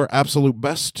look your absolute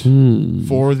best Ooh.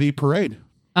 for the parade.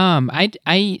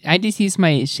 I just use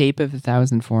my shape of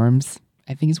 1,000 forms,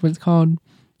 I think is what it's called,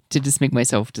 to just make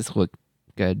myself just look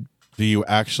good. Do you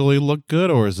actually look good,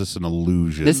 or is this an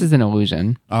illusion? This is an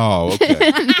illusion. Oh,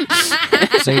 okay.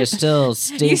 So you're still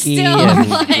stinky still, and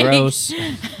like- gross.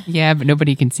 Yeah, but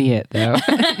nobody can see it though.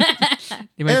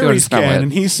 They might be able to Ares smell can, it.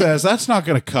 and he says, "That's not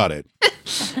going to cut it."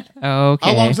 Okay. How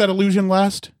long does that illusion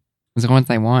last? It's the ones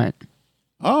I want.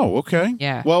 Oh, okay.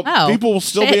 Yeah. Well, Oh, people will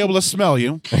still shit. be able to smell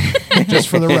you, just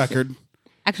for the record.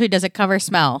 Actually, does it cover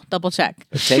smell? Double check.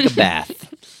 Take a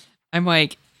bath. I'm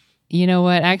like, you know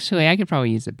what? Actually, I could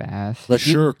probably use a bath. Look,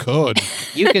 Sure could.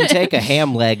 you can take a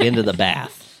ham leg into the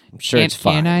bath. I'm sure it's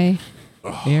fine. Can I?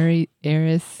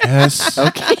 Eris? Yes.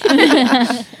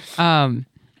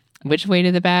 Which way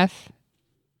to the bath?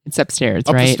 It's upstairs,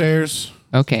 Up right? the stairs,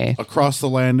 Okay. across the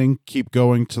landing, keep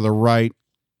going to the right,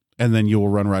 and then you will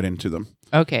run right into them.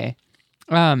 Okay.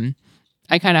 I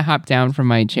kind of hop down from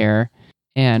my chair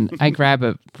and I grab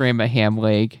a ham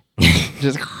leg.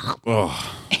 Just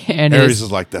Oh, and Ares it's-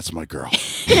 is like, "That's my girl."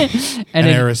 and And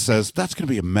it- Ares says, "That's going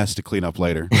to be a mess to clean up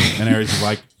later." And Ares is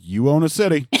like, "You own a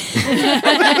city." and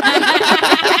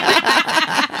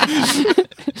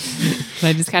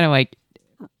I just kind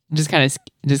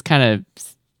of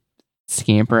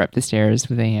scamper up the stairs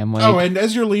with a ham leg. Oh, and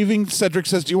as you're leaving, Cedric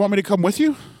says, "Do you want me to come with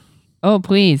you?" Oh,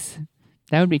 please.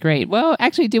 That would be great. Well,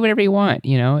 actually, do whatever you want.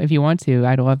 If you want to,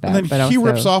 I'd love that. And then but he also,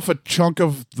 rips off a chunk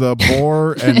of the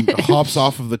boar and hops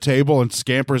off of the table and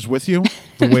scampers with you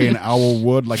the way an owl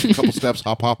would, like a couple steps,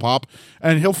 hop, hop, hop.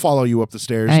 And he'll follow you up the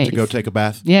stairs Nice. to go take a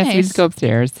bath. Yeah, so you Nice. just go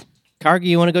upstairs. Kargi,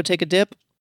 you want to go take a dip?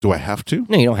 Do I have to?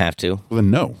 No, you don't have to. Well, then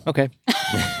no. Okay.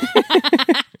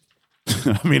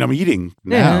 I mean, I'm eating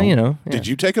now. Yeah, yeah. Did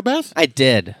you take a bath? I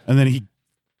did. And then he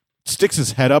sticks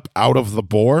his head up out of the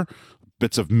boar.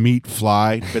 Bits of meat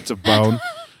fly, bits of bone.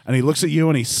 And he looks at you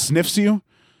and he sniffs you.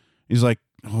 He's like,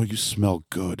 oh, you smell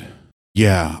good.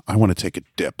 Yeah, I want to take a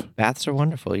dip. Baths are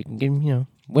wonderful. You can give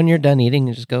when you're done eating,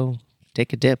 you just go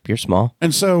take a dip. You're small.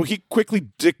 And so he quickly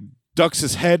ducks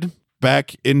his head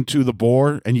back into the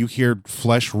boar, and you hear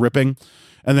flesh ripping.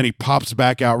 And then he pops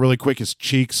back out really quick. His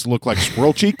cheeks look like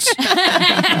squirrel cheeks.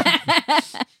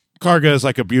 Karga is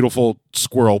like a beautiful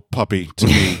squirrel puppy to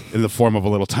me in the form of a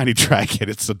little tiny dragon.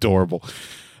 It's adorable.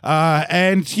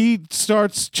 And he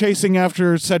starts chasing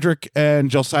after Cedric and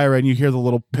Jelsira, and you hear the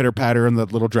little pitter-patter and the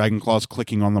little dragon claws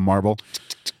clicking on the marble.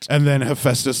 And then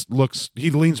Hephaestus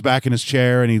he leans back in his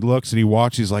chair, and he looks and he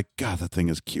watches. He's like, God, that thing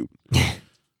is cute.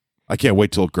 I can't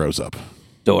wait till it grows up.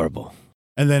 Adorable.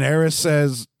 And then Eris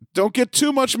says, don't get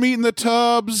too much meat in the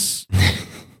tubs.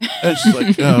 And she's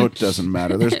like, no, it doesn't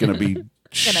matter. There's going to be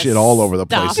shit all over the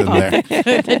place in there.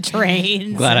 The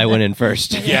drains. Glad I went in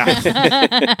first.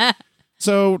 Yeah.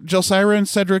 So Jelsira and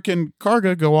Cedric and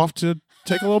Karga go off to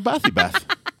take a little bathy bath.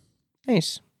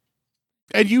 Nice.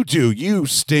 And you do. You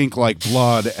stink like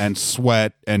blood and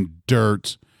sweat and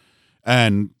dirt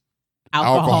and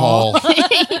alcohol.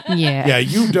 Yeah. Yeah,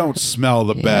 you don't smell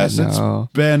the Yeah, best. no.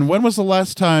 It's been, when was the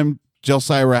last time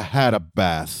Jelsira had a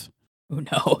bath? Who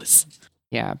knows?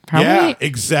 Yeah. Probably. Yeah,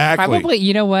 exactly. Probably.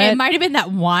 You know what? It might have been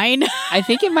that wine. I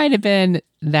think it might have been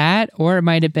that, or it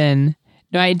might have been.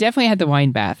 No, I definitely had the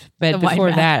wine bath. But The wine before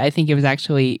bath. that, I think it was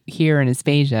actually here in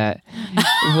Aspasia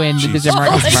when the Jesus. Bishop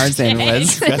Marcus Holy Marzin shit.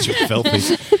 was. That's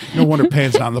filthy. No wonder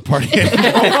Pan's not in the party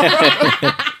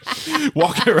anymore.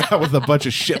 Walking around with a bunch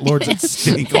of shitlords that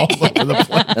stink all over the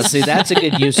place. Now, see, that's a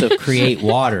good use of create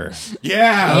water.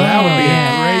 Yeah, that would be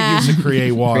a great use of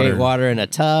create water. Create water in a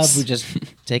tub. We just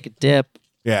take a dip,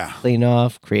 Yeah. clean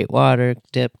off, create water,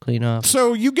 dip, clean off.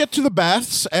 So you get to the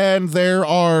baths, and there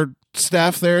are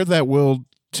staff there that will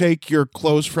take your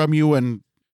clothes from you, and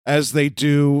as they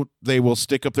do, they will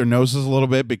stick up their noses a little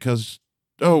bit because,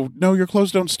 oh, no, your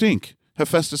clothes don't stink.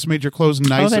 Hephaestus made your clothes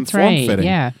nice Oh, and that's right. form-fitting.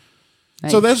 Yeah.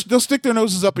 So Nice. they'll stick their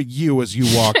noses up at you as you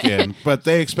walk in, but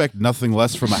they expect nothing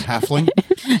less from a halfling.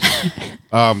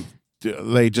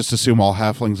 They just assume all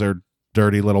halflings are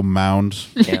dirty little mound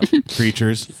Yeah.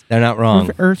 creatures. They're not wrong.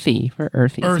 For earthy.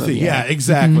 Earthy, yeah,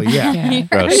 exactly, yeah. Yeah.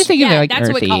 Gross. What do you think of it Yeah, like that's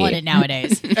earthy? what we're calling it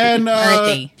nowadays. And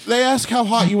Earthy. they ask how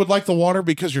hot you would like the water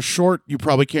because you're short. You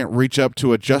probably can't reach up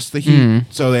to adjust the heat.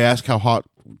 So they ask how hot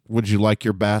would you like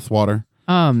your bath water?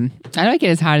 I like it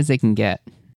as hot as it can get.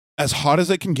 As hot as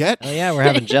it can get? Oh, yeah, we're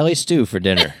having jelly stew for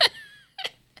dinner.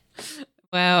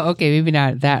 Well, okay, maybe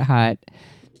not that hot.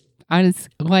 I just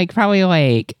probably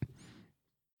like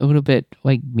a little bit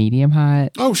like medium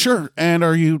hot. Oh, sure. And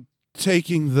are you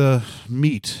taking the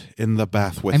meat in the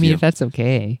bath with I mean, you? if that's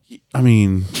okay. I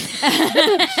mean,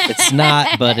 It's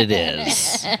not, but it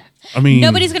is.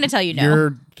 Nobody's going to tell you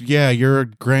no. You're a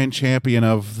grand champion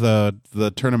of the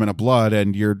Tournament of Blood,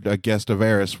 and you're a guest of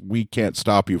Eris. We can't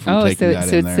stop you from taking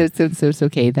that in there. So it's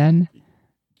okay then.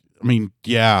 I mean,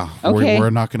 yeah, Okay.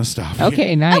 we're not going to stop you.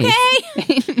 Okay, nice.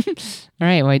 Okay. All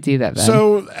right, well, I do that then.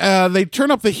 So they turn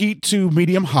up the heat to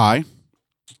medium high.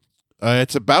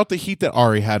 It's about the heat that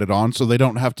Ari had it on, so they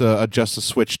don't have to adjust the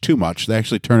switch too much. They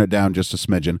actually turn it down just a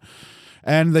smidgen.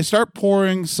 And they start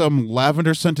pouring some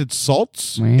lavender-scented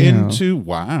salts into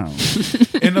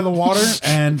the water,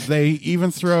 and they even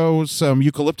throw some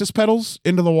eucalyptus petals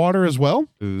into the water as well,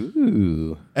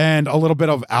 Ooh. and a little bit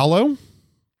of aloe.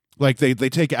 Like they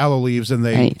take aloe leaves and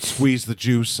they Nice. squeeze the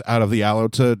juice out of the aloe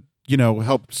to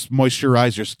help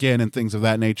moisturize your skin and things of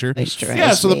that nature. Moisturize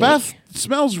Yeah, so the me. bath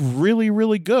smells really,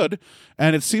 really good,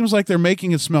 and it seems like they're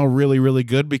making it smell really, really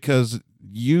good because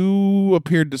you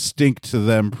appeared to stink to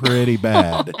them pretty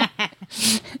bad.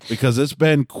 Because it's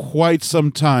been quite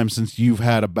some time since you've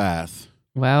had a bath.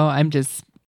 well, I'm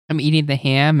eating the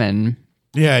ham and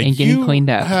Yeah, And getting you cleaned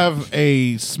up. have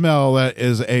a smell that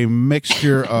is a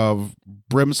mixture of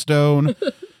brimstone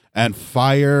and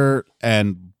fire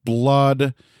and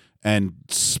blood and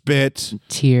spit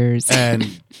tears.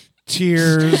 and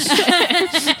tears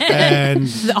and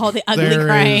All the ugly there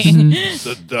crying. is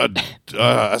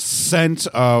a scent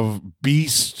of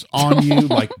beast on you,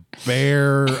 like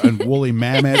bear and woolly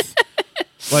mammoth.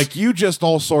 Like you're just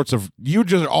all sorts of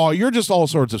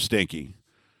stinky.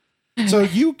 So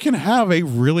you can have a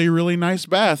really, really nice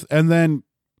bath. And then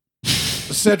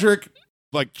Cedric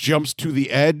like jumps to the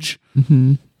edge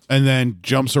Mhm. and then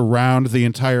jumps around the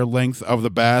entire length of the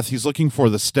bath. He's looking for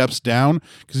the steps down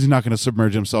because he's not going to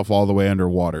submerge himself all the way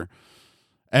underwater.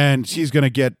 And he's going to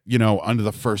get, under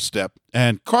the first step.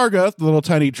 And Karga, the little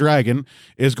tiny dragon,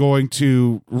 is going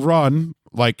to run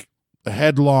like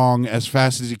headlong as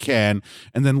fast as he can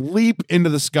and then leap into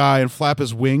the sky and flap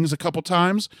his wings a couple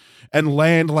times and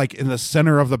land like in the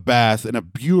center of the bath in a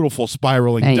beautiful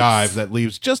spiraling Nice. dive that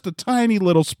leaves just a tiny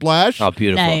little splash. Oh,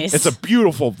 beautiful. Nice. It's a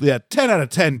beautiful 10 out of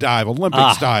 10 dive,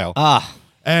 Olympic style.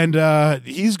 And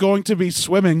he's going to be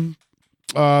swimming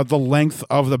the length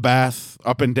of the bath,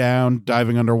 up and down,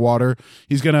 diving underwater.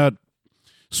 He's going to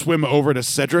swim over to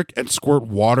Cedric and squirt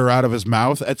water out of his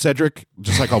mouth at Cedric,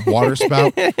 just like a water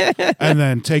spout, and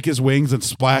then take his wings and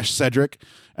splash Cedric.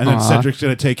 And then Aw. Cedric's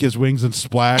going to take his wings and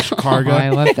splash Karga. I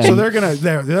love that. So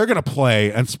they're gonna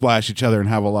play and splash each other and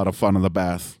have a lot of fun in the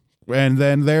bath. And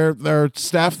then there are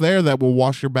staff there that will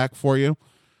wash your back for you.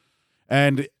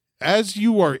 And as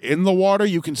you are in the water,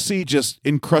 you can see just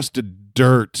encrusted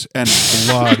dirt and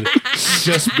blood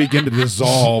just begin to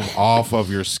dissolve off of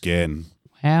your skin.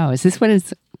 Wow, is this what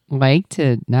it's like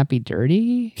to not be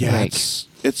dirty? Yeah, Like,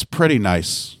 it's pretty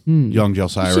nice, young You should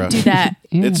Jelsira. do that.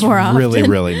 yeah. It's more really,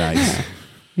 often. really nice.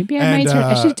 Maybe I And, might.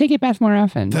 I should take a bath more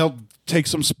often. They'll take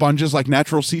some sponges, like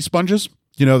natural sea sponges,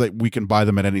 that we can buy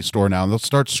them at any store now. And they'll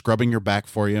start scrubbing your back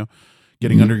for you,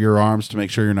 getting under your arms to make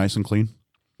sure you're nice and clean.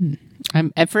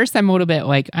 At first, I'm a little bit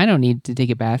like, I don't need to take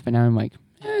a bath, but now I'm like,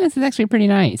 this is actually pretty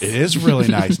nice. It is really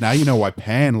nice. Now you know why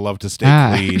Pan loved to stay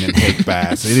Ah. clean and take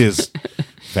baths. It is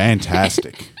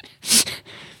fantastic.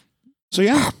 So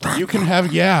yeah, you can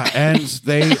have and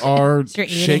they are You're eating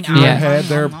shaking out. their Yeah. head.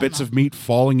 There are bits of meat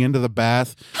falling into the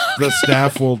bath. The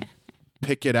staff will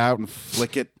pick it out and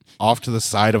flick it off to the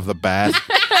side of the bath.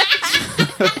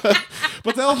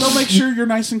 But they'll make sure you're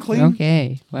nice and clean.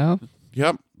 Okay, well,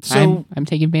 Yep. So I'm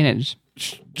taking advantage.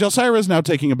 Jelsira is now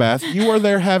taking a bath. You are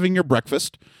there having your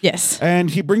breakfast, Yes. and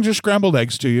he brings your scrambled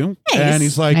eggs to you. Nice. And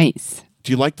he's like, Nice.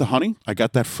 "Do you like the honey? I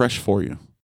got that fresh for you."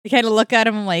 I kind of look at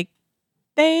him like,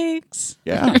 thanks.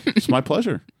 Yeah, it's my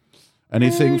pleasure.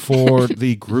 Anything for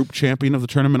the group champion of the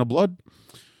Tournament of Blood.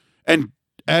 And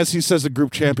as he says the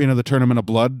group champion of the Tournament of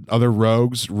Blood, other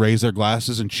rogues raise their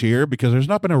glasses and cheer because there's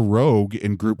not been a rogue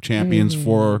in group champions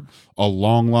for a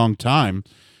long, long time,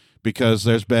 because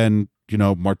there's been,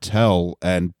 Martel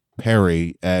and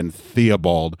Perry and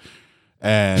Theobald,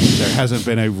 and there hasn't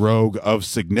been a rogue of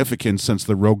significance since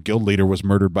the rogue guild leader was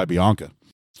murdered by Bianca.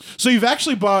 So you've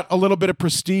actually brought a little bit of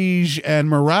prestige and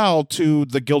morale to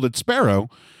the Gilded Sparrow,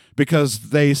 because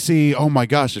they see, oh my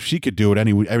gosh, if she could do it,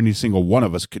 any single one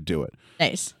of us could do it.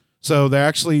 Nice. So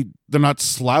they're not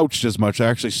slouched as much. They're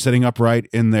actually sitting upright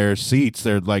in their seats.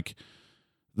 They're like,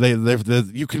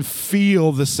 you can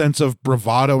feel the sense of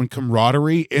bravado and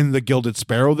camaraderie in the Gilded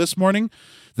Sparrow this morning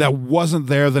that wasn't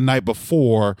there the night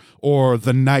before, or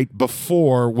the night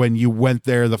before when you went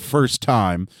there the first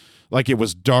time. Like, it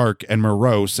was dark and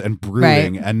morose and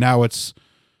brooding, Right. and now it's,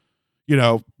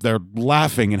 they're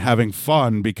laughing and having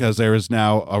fun because there is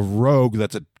now a rogue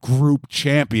that's a group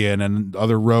champion, and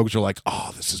other rogues are like,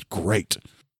 oh, this is great.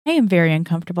 I am very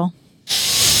uncomfortable.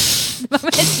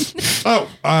 Oh,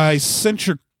 I sent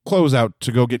your clothes out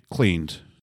to go get cleaned.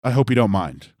 I hope you don't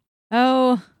mind.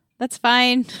 Oh, that's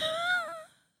fine.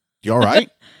 You all right?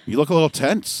 You look a little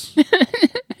tense. Do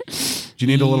you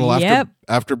need a little Yep.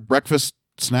 after breakfast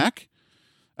snack?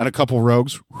 And a couple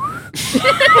rogues.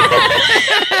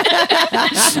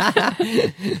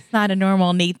 It's not a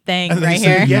normal neat thing And they right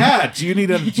say, here. yeah, do you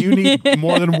need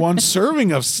more than one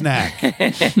serving of snack?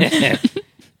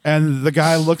 And the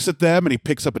guy looks at them and he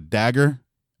picks up a dagger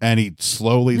and he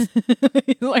slowly,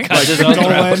 Like, like his the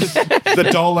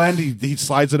own dull end, he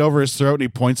slides it over his throat and he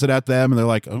points it at them, and they're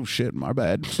like, oh shit, my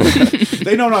bad.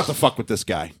 They know not to fuck with this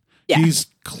guy. Yeah. He's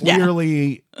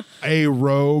clearly a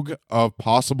rogue of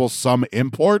possible some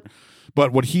import,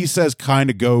 but what he says kind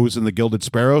of goes in the Gilded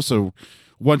Sparrow. So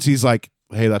once he's like,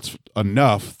 hey, that's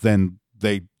enough, then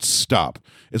they stop.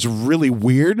 It's really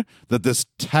weird that this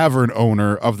tavern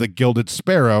owner of the Gilded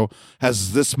Sparrow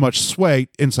has this much sway,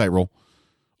 insight roll,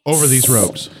 over these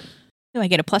rogues. do I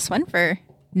get a +1 for?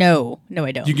 No,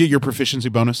 I don't. You get your proficiency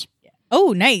bonus.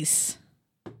 Oh, nice.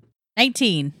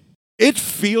 19. It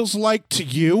feels like to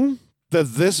you that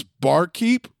this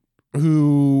barkeep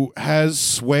who has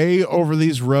sway over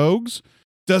these rogues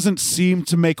doesn't seem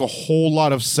to make a whole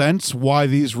lot of sense why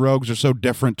these rogues are so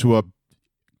different to a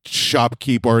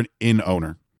shopkeep or an inn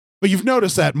owner. But you've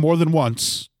noticed that more than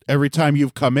once every time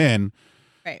you've come in,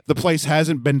 Right. The place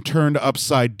hasn't been turned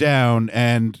upside down,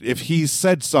 and if he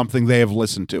said something, they have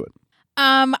listened to it.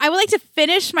 I would like to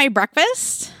finish my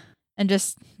breakfast and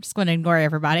just going to ignore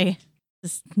everybody.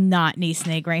 This is not knee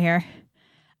snake right here.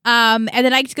 And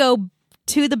then I go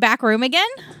to the back room again.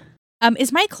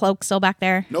 Is my cloak still back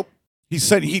there? Nope.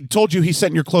 He told you he's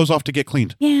sending your clothes off to get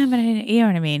cleaned. Yeah, but you know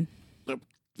what I mean.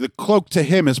 The cloak to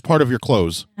him is part of your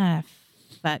clothes. Ah,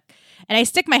 fuck. And I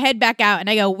stick my head back out and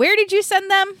I go, where did you send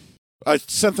them? I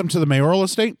sent them to the mayoral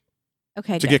estate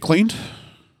Okay, to good. get cleaned.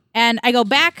 And I go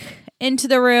back into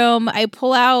the room. I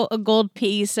pull out a gold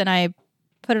piece and I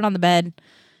put it on the bed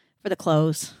for the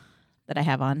clothes that I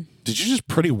have on. Did you just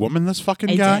pretty woman this fucking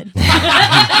I guy? did.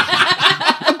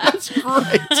 That's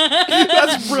great.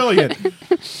 That's brilliant.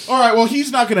 All right, well,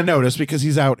 he's not going to notice because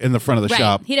he's out in the front of the Right.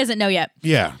 shop. He doesn't know yet.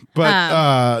 Yeah,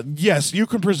 but yes, you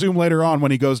can presume later on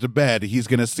when he goes to bed, he's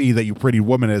going to see that you pretty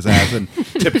woman his ass and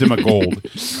tipped him a gold.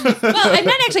 Well, I'm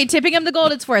not actually tipping him the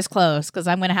gold. It's for his clothes because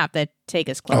I'm going to have to take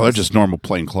his clothes. Oh, they're just normal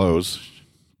plain clothes.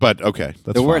 But okay, that's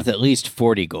They're fine. worth at least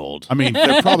 40 gold. I mean,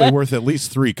 they're probably worth at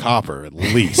least 3 copper, at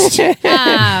least.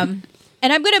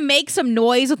 And I'm going to make some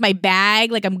noise with my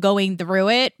bag like I'm going through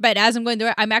it. But as I'm going through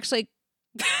it, I'm actually...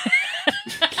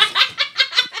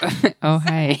 Oh,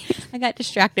 hi. I got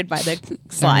distracted by the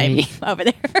slime over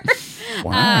there.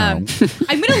 Wow. I'm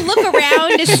going to look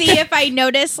around to see if I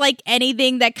notice like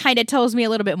anything that kind of tells me a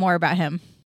little bit more about him.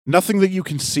 Nothing that you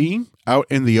can see out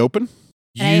in the open.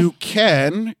 You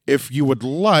can, if you would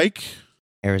like,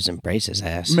 Era's embrace his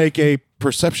ass. make a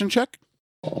perception check.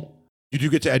 You do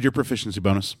get to add your proficiency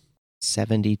bonus.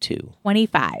 72.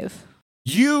 25.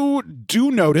 You do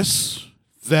notice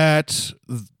that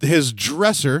his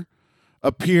dresser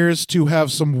appears to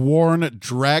have some worn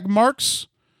drag marks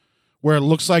where it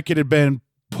looks like it had been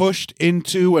pushed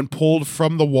into and pulled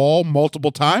from the wall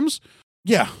multiple times.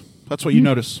 Yeah, that's what you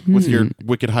notice with your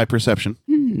wicked high perception.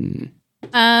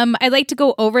 I'd like to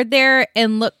go over there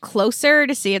and look closer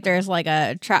to see if there's like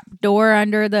a trap door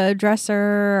under the dresser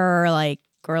or like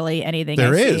really anything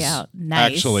There I see is out.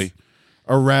 Nice. actually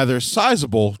a rather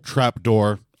sizable trap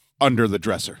door under the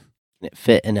dresser. Can it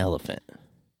fit an elephant?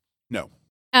 No.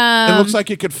 It looks like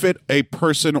it could fit a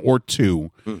person or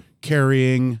two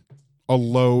carrying a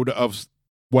load of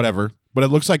whatever, but it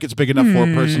looks like it's big enough for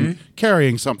a person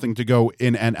carrying something to go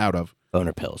in and out of.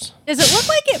 Boner pills. Does it look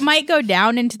like it might go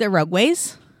down into the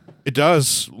rogueways? It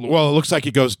does. Well, it looks like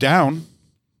it goes down.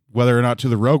 Whether or not to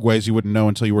the rogueways, you wouldn't know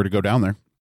until you were to go down there.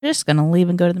 I'm just going to leave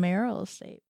and go to the mayoral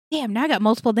estate. Damn, now I got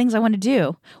multiple things I want to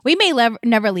do. We may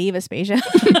never leave Aspasia.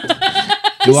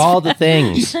 Do all the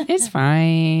things. It's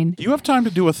fine. Do you have time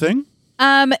to do a thing?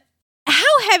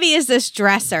 How heavy is this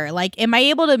dresser? Like, am I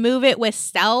able to move it with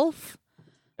stealth?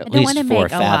 At don't least wanna 4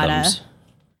 make a lot of- fathoms.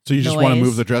 So you just want to Noise.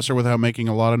 move the dresser without making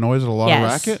a lot of noise and a lot of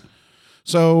Yes. racket?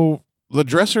 So the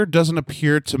dresser doesn't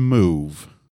appear to move.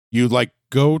 You like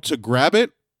go to grab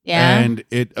it Yeah. and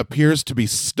it appears to be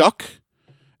stuck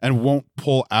and won't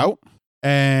pull out.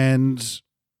 And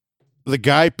the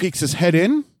guy peeks his head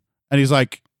in and he's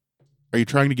like, "Are you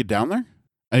trying to get down there?"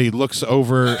 And he looks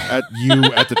over at you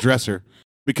at the dresser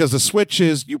because the switch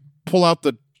is you pull out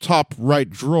the top right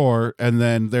drawer and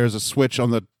then there's a switch on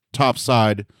the top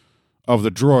side of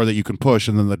the drawer that you can push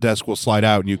and then the desk will slide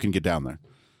out and you can get down there.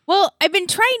 Well, I've been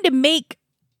trying to make,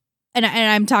 and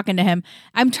I'm talking to him,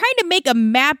 I'm trying to make a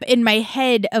map in my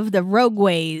head of the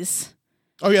rogueways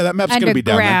Oh yeah, that map's going to be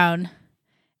down there. underground.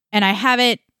 And I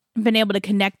haven't been able to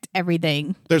connect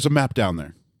everything. There's a map down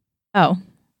there. Oh.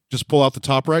 Just pull out the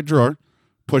top right drawer,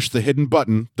 push the hidden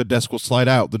button, the desk will slide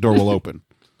out, the door will open.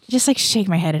 Just like shake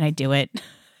my head and I do it.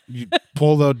 You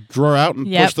pull the drawer out and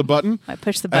Yep. push the button. I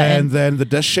push the button. And then the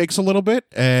desk shakes a little bit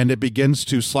and it begins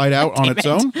to slide out on Damn its it.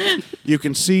 own. You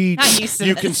can see Not used to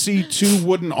you this. can see 2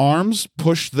 wooden arms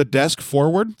push the desk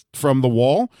forward from the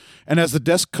wall. And as the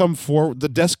desk comes forward,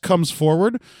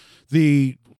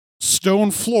 the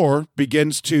stone floor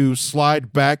begins to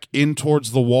slide back in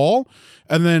towards the wall.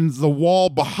 And then the wall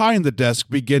behind the desk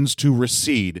begins to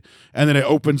recede. And then it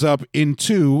opens up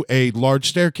into a large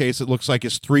staircase that looks like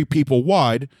it's 3 people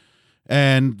wide.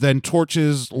 And then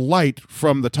torches light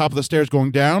from the top of the stairs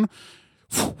going down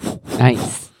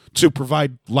Nice. to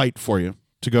provide light for you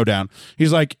to go down.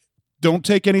 He's like, don't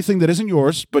take anything that isn't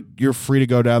yours, but you're free to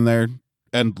go down there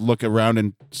and look around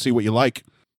and see what you like.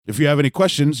 If you have any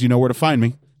questions, you know where to find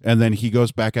me. And then he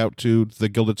goes back out to the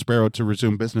Gilded Sparrow to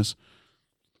resume business.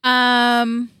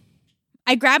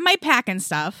 I grab my pack and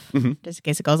stuff, Mhm. just in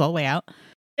case it goes all the way out.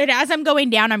 And as I'm going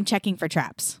down, I'm checking for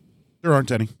traps. There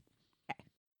aren't any.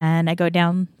 And I go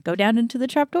down into the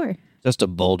trap door. Just a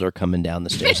boulder coming down the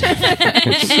stairs. So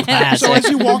Classic. as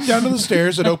you walk down to the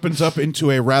stairs, it opens up into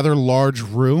a rather large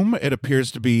room. It appears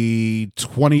to be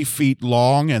 20 feet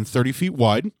long and 30 feet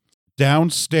wide.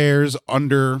 Downstairs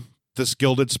under this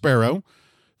Gilded Sparrow,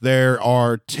 there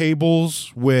are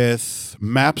tables with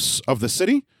maps of the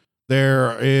city.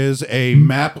 There is a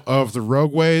map of the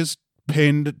rogueways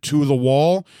pinned to the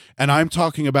wall, and I'm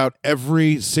talking about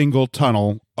every single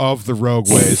tunnel of the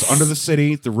rogueways under the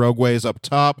city, the rogueways up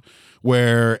top,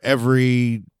 where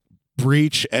every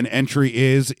breach and entry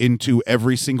is into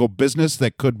every single business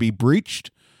that could be breached.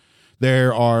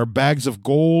 There are bags of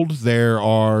gold. There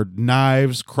are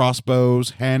knives,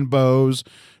 crossbows, handbows.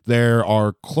 There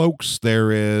are cloaks.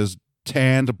 There is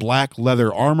tanned black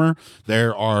leather armor.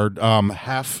 There are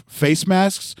half face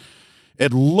masks.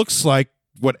 It looks like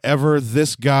whatever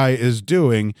this guy is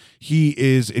doing, he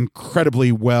is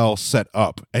incredibly well set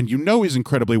up. And you know he's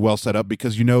incredibly well set up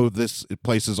because you know this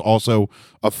place is also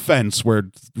a fence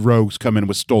where rogues come in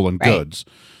with stolen goods.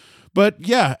 But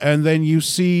yeah, and then you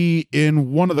see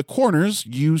in one of the corners,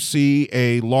 you see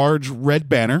a large red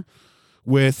banner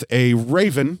with a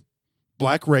raven,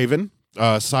 black raven,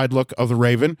 side look of the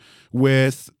raven,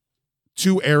 with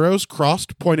 2 arrows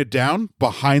crossed, pointed down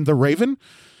behind the raven.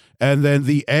 And then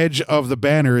the edge of the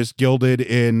banner is gilded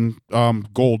in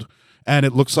gold. And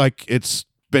it looks like it's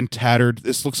been tattered.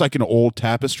 This looks like an old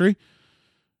tapestry,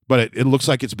 but it looks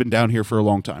like it's been down here for a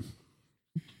long time.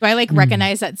 Do I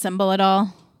recognize that symbol at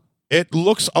all? It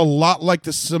looks a lot like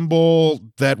the symbol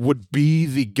that would be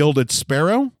the Gilded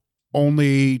Sparrow,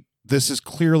 only this is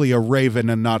clearly a raven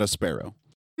and not a sparrow.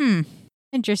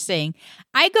 Interesting.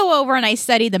 I go over and I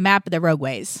study the map of the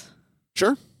rogueways.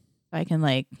 Sure. So I can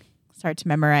start to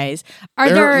memorize. Are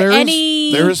there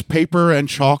any... There is paper and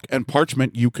chalk and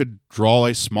parchment. You could draw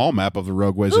a small map of the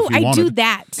rogueways if you wanted. I do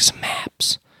that. Some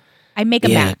maps. I make a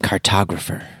map.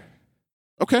 Cartographer.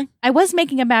 Okay. I was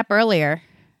making a map earlier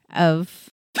of...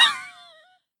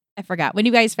 I forgot. When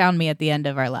you guys found me at the end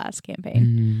of our last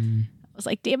campaign. I was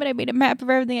like, damn it, I made a map of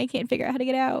everything. I can't figure out how to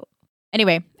get out.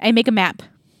 Anyway, I make a map.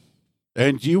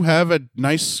 And you have a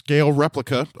nice scale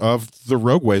replica of the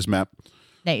rogueways map.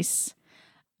 Nice.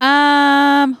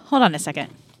 Hold on a second.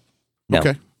 No.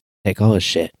 Okay. Take all his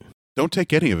shit. Don't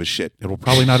take any of his shit. It will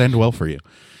probably not end well for you.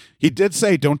 He did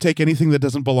say don't take anything that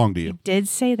doesn't belong to you. He did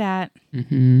say that.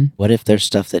 Mm-hmm. What if there's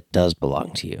stuff that does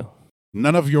belong to you?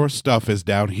 None of your stuff is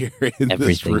down here in this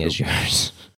Everything room. is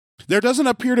yours. There doesn't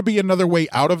appear to be another way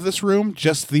out of this room,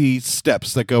 just the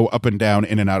steps that go up and down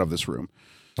in and out of this room.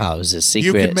 Oh, it was a You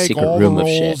secret can make secret all room the of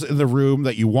rolls shit. in the room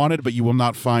that you wanted, but you will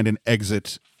not find an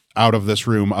exit out of this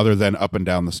room other than up and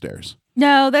down the stairs.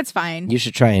 No, that's fine. You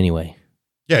should try anyway.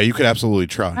 Yeah, you could absolutely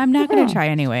try. I'm not going to try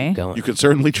anyway. Going You could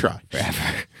certainly try.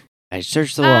 forever. I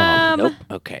searched the wall. Nope.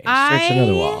 Okay. Search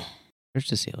another wall. Search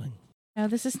the ceiling. No,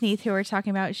 this is Neith who we're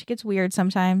talking about. She gets weird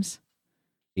sometimes.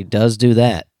 He does do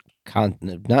that.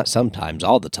 Not sometimes,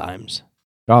 all the times.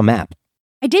 Draw a map.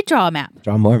 I did draw a map.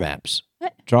 Draw more maps.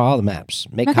 What? Draw all the maps.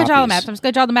 Make I'm not going copies. to draw the maps. I'm just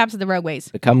going to draw the maps of the roadways.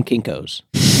 Become Kinkos.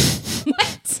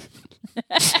 What?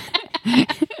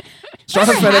 Start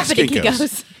a What FedEx happened to Kinkos.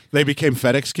 Kinkos? They became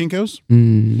FedEx Kinkos?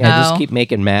 Yeah, just No. keep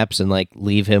making maps and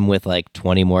leave him with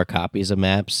 20 more copies of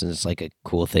maps, and it's a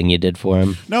cool thing you did for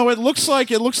him. No, it looks like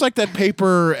that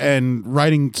paper and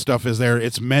writing stuff is there.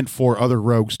 It's meant for other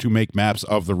rogues to make maps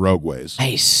of the rogueways.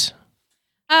 Nice.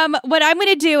 What I'm going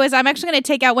to do is I'm actually going to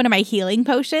take out one of my healing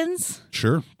potions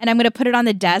Sure. and I'm going to put it on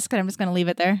the desk and I'm just going to leave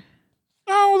it there.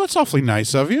 Oh, that's awfully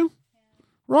nice of you.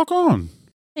 Rock on.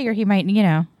 Figure he might,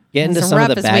 Get into as some of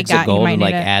rough the as we bags got, of you gold might and need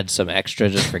it. add some extra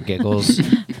just for giggles.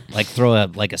 Throw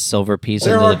a silver piece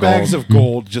There into are the bags gold. of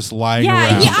gold just lying Yeah,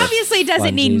 around. he obviously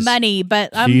doesn't need Funsies. money, but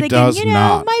I'm He thinking, does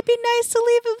not. it might be nice to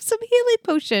leave him some healing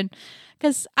potion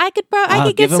because I could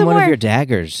get give him some one more. of your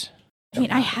daggers. I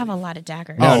mean, I have a lot of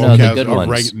daggers. No, the good ones.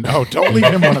 Right. No, don't leave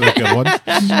him one of the good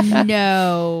ones.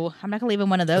 No, I'm not gonna leave him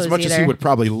one of those As much either. as he would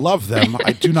probably love them,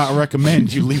 I do not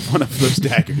recommend you leave one of those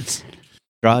daggers.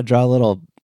 Draw a little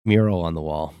mural on the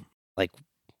wall,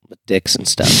 with dicks and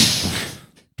stuff.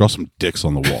 Draw some dicks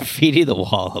on the wall. Graffiti the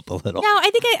wall up a little. No, I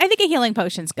think a healing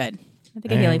potion's good. I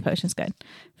think a healing potion's good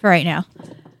for right now.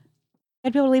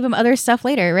 I'd be able to leave him other stuff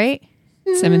later, right?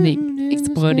 Some of the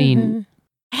exploding.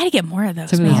 I gotta get more of those,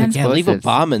 Some of those man. Yeah, leave a Explosives.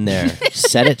 bomb in there.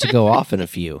 Set it to go off in a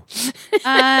few.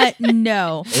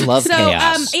 No. They love So,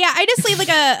 chaos. yeah, I just leave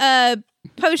a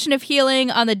potion of healing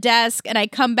on the desk, and I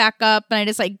come back up, and I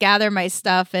just gather my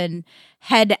stuff and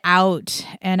head out,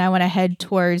 and I want to head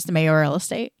towards the mayoral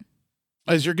estate.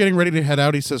 As you're getting ready to head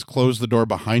out, he says, close the door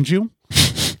behind you.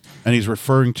 And he's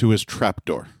referring to his trap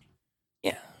door.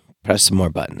 Press some more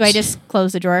buttons. Do I just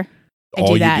close the drawer? I all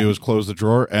do you that. do is close the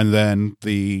drawer, and then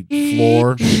the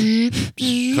floor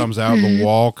comes out, the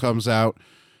wall comes out,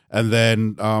 and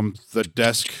then the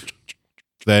desk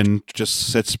then just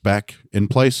sits back in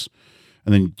place.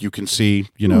 And then you can see,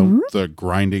 the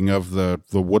grinding of the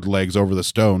wood legs over the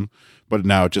stone. But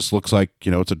now it just looks like,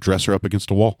 it's a dresser up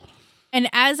against a wall. And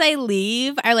as I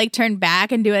leave, I like turn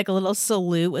back and do like a little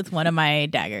salute with one of my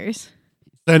daggers.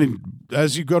 And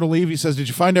as you go to leave, he says, "Did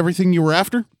you find everything you were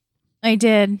after?" I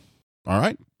did. All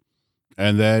right.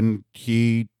 And then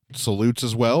he salutes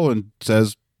as well and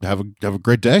says, have a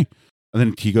great day. And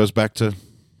then he goes back to,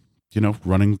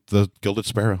 running the Gilded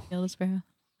Sparrow. Gilded Sparrow.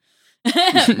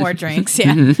 More drinks,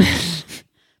 yeah.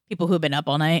 People who've been up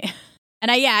all night. And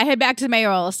I head back to the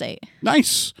mayoral estate.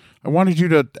 Nice. I wanted you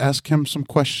to ask him some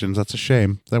questions. That's a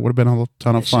shame. That would have been a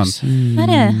ton of fun.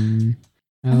 I'm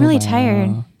really tired.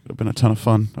 Would have been a ton of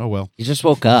fun. Oh, well. You just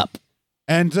woke up.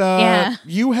 And Yeah.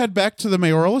 you head back to the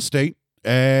mayoral estate.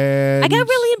 And I got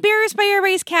really embarrassed by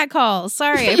everybody's cat calls.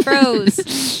 Sorry, I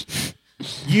froze.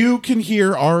 you can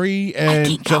hear Ari and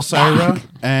Jelsira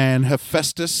and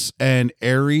Hephaestus and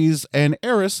Ares and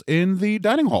Eris in the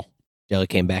dining hall. Jelly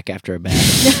came back after a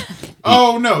bath.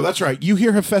 Oh, no, that's right. You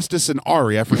hear Hephaestus and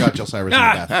Ari. I forgot Jelsira's in the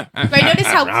bath. But I notice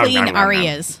how clean Ari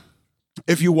is.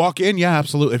 If you walk in, yeah,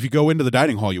 absolutely. If you go into the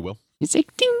dining hall, you will. It's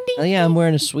like ding ding. Oh, yeah, I'm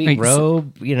wearing a sweet Wait,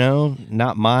 robe,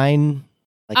 not mine.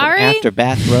 Like Ari? an after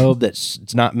bath robe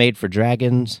it's not made for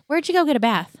dragons. Where'd you go get a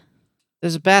bath?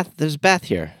 There's a bath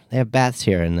here. They have baths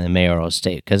here in the mayoral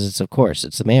estate because it's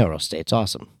the mayoral estate. It's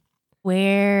awesome.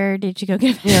 Where did you go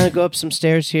get a bath? Yeah, go up some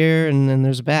stairs here and then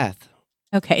there's a bath.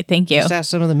 Okay, thank you. Just ask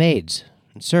some of the maids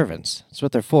and servants. That's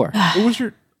what they're for. Who was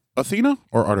your Athena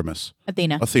or Artemis?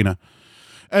 Athena. Athena.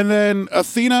 And then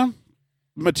Athena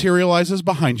materializes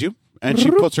behind you and she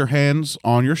puts her hands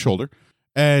on your shoulder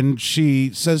and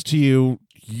she says to you,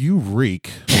 "You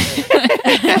reek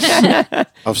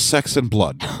of sex and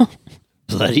blood."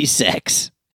 Bloody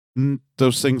sex.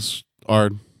 Those things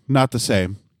are not the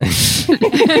same.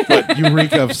 But you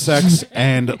reek of sex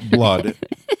and blood.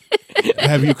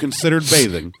 Have you considered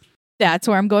bathing? That's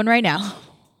where I'm going right now.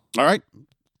 All right.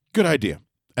 Good idea.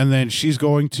 And then she's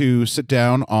going to sit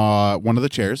down on one of the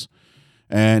chairs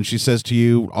and she says to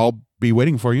you, "I'll be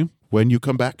waiting for you when you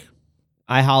come back."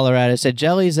 I holler at it. I said,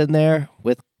 Jelly's in there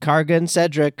with Karga and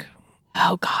Cedric.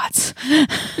 Oh, God. I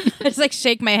just like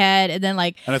shake my head and then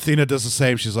like. And Athena does the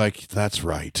same. She's like, "That's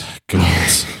right.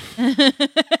 Gods."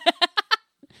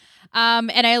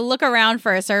 And I look around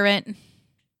for a servant.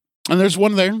 And there's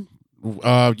one there.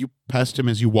 You passed him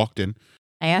as you walked in.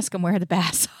 I ask him where the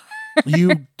baths are.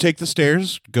 You take the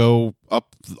stairs, go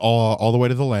up all the way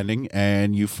to the landing,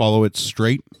 and you follow it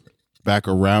straight back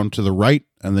around to the right,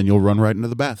 and then you'll run right into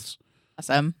the baths.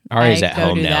 Awesome. Ari's I at go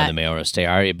home do now that. in the mayoral estate.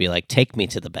 Ari would be like, take me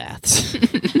to the baths.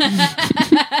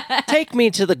 Take me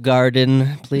to the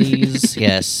garden, please.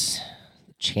 Yes.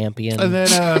 Champion. And then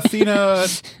Athena,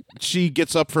 she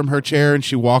gets up from her chair and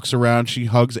she walks around. She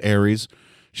hugs Ares.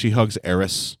 She hugs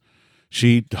Eris.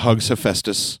 She hugs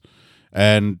Hephaestus.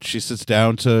 And she sits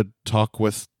down to talk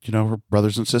with, her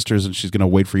brothers and sisters. And she's going to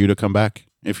wait for you to come back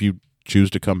if you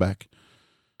choose to come back.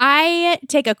 I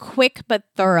take a quick but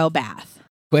thorough bath.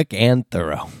 Quick and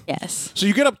thorough. Yes. So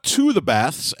you get up to the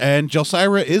baths and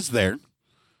Jelsira is there.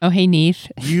 Oh, hey, Neef.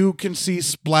 You can see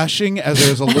splashing as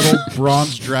there's a little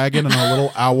bronze dragon and a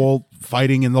little owl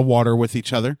fighting in the water with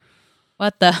each other.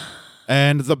 What the?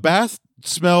 And the bath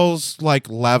smells like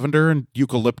lavender and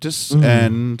eucalyptus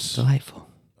and Delightful.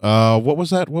 what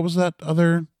was that? What was that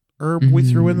other herb we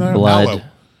threw in there? Blood.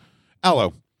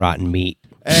 Aloe. Rotten meat.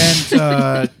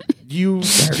 And you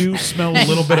do smell a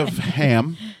little bit of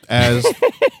ham as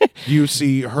you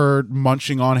see her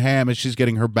munching on ham as she's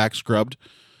getting her back scrubbed.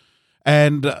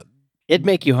 And It'd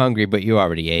make you hungry, but you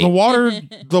already ate. the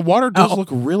water does look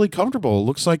really comfortable. It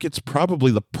looks like it's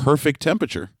probably the perfect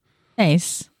temperature.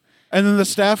 Nice. And then the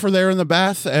staff are there in the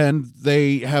bath, and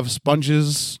they have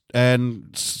sponges and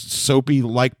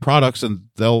soapy-like products, and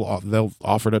they'll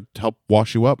offer to help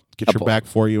wash you up, get your Couple. back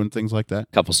for you, and things like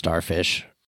that. Couple starfish.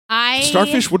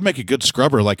 Starfish would make a good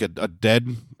scrubber, like a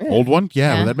dead old one.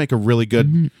 Yeah, Yeah. that'd make a really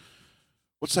good.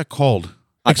 What's that called?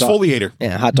 Hot dog. Exfoliator.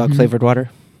 Yeah, hot dog flavored water.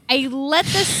 I let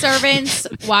the servants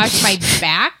wash my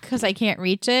back because I can't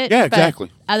reach it. Yeah, but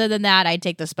exactly. other than that, I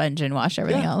take the sponge and wash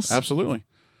everything Yeah, else. Absolutely.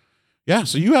 Yeah,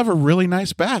 so you have a really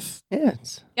nice bath. Yeah.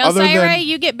 It's... Other Elsyra, than-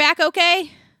 you get back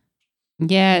okay?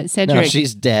 Yeah, No, Cedric.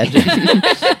 she's dead.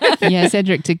 Yeah,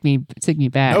 Cedric took me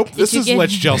back. Nope, this you is get-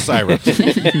 Lich Jelsira.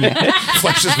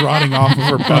 Flesh is rotting off of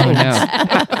her Oh bones. no.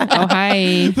 Oh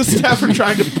hi. The staff are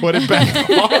trying to put it back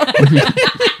on.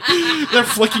 They're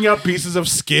flicking out pieces of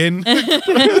skin.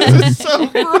 It's so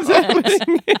gross.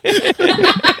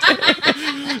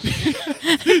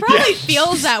 It probably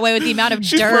feels that way with the amount of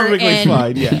She's dirt perfectly and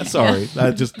fine. Yeah, sorry.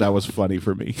 That was funny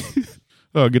for me.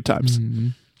 Oh, good times.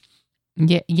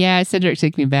 Yeah, Cedric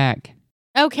took me back.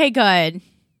 Okay, good.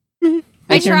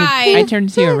 I tried. turned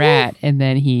into a rat, and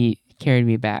then he carried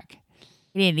me back.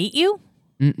 He didn't eat you?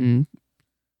 Mm-mm.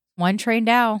 One trained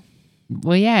owl.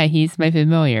 Well, yeah, he's my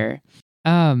familiar.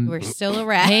 You were still a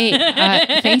rat.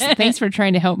 Hey, thanks for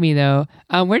trying to help me though.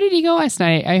 Where did you go last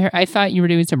night? I thought you were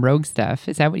doing some rogue stuff.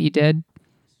 Is that what you did?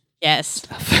 Yes.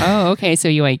 Oh, okay. So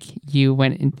you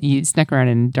went and you snuck around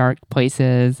in dark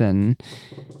places and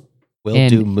We'll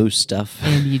do moose stuff.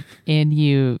 and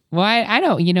you. Well, I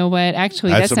don't. You know what?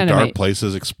 Actually, Had that's some none of dark my.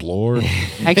 places explored.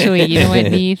 Actually, you know what,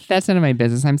 Neith? That's none of my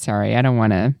business. I'm sorry. I don't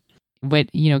want to. What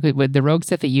the rogue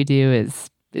stuff that you do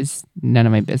is none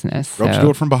of my business. Ropes So. do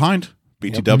it from behind.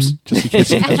 BT dubs, just in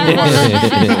case you guys were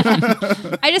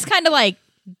wondering. I just kind of like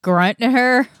grunt to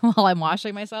her while I'm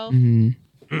washing myself. Mhm.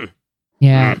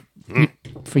 Yeah.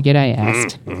 Forget I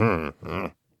asked.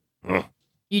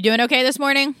 You doing okay this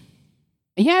morning?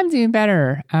 Yeah, I'm doing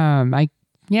better. I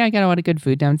got a lot of good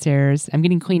food downstairs. I'm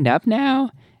getting cleaned up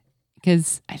now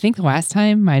because I think the last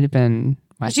time might have been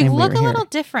last You time we look were a here. little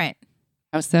different.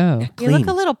 How so? You look Clean.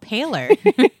 a little paler.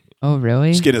 Oh,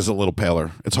 really? Skin is a little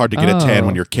paler. It's hard to get a tan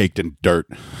when you're caked in dirt.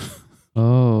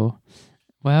 Oh,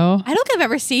 well, I don't think I've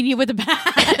ever seen you with a bath.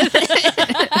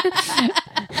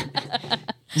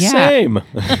 yeah. Same.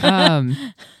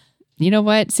 You know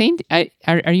what? Same.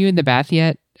 Are you in the bath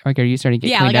yet? Like, are you starting to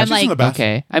get Yeah, cleaned like, up? I'm like- She's in the bath.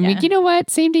 Okay. I mean, Yeah. you know what?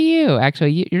 Same to you.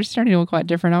 Actually, you're starting to look a lot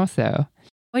different, also.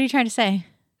 What are you trying to say?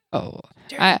 Oh,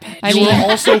 I You mean,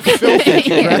 were also filthy.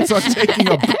 Congrats on taking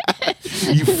a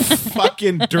bath. You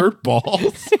fucking dirt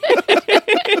balls. I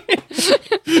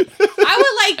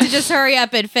would like to just hurry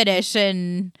up and finish.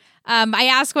 And I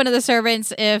asked one of the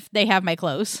servants if they have my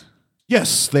clothes.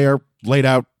 Yes, they are laid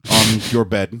out on your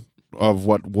bed of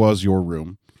what was your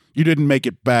room. You didn't make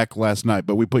it back last night,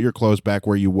 but we put your clothes back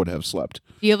where you would have slept.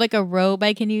 Do you have like a robe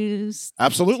I can use?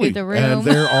 Absolutely. To the room. And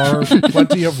there are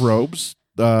plenty of robes.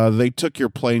 They took your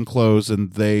plain clothes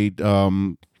and they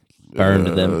Burned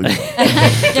them.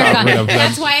 They're got gone. rid of them.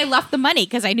 That's why I left the money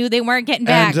because I knew they weren't getting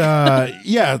back. And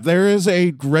yeah, there is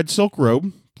a red silk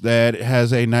robe that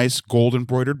has a nice gold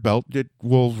embroidered belt. It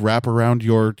will wrap around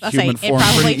your I'll human say, it form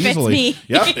probably pretty fits easily. me.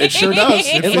 Yep, it sure does.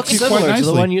 It fits looks you quite similar to the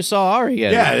nicely. one you saw Ari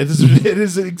in. Yeah, it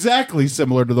is exactly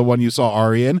similar to the one you saw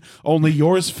Ari in, only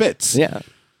yours fits. Yeah.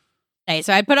 Okay,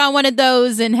 so I put on one of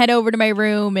those and head over to my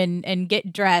room and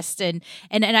get dressed and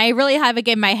I really have like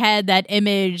in my head that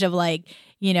image of like,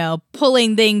 you know,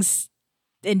 pulling things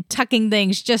and tucking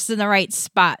things just in the right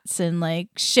spots and like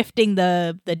shifting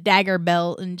the dagger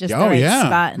belt and just the Oh right yeah,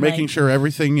 spot and making like, sure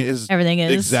everything is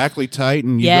exactly tight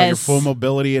and you got your Yes. full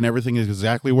mobility and everything is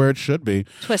exactly where it should be.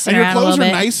 twisting And your around a clothes little are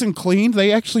bit. nice and clean.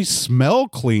 They actually smell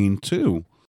clean too.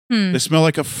 Hmm. They smell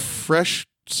like a fresh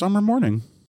summer morning.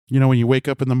 You know, when you wake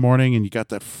up in the morning and you got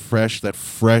that fresh,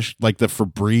 like the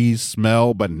Febreze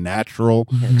smell, but natural.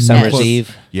 Summer's Plus-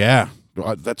 Eve. Yeah.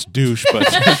 That's douche, but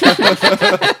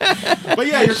but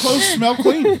yeah, your clothes smell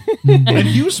clean, and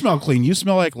you smell clean. You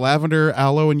smell like lavender,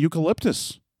 aloe, and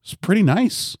eucalyptus. It's pretty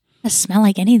nice. Doesn't smell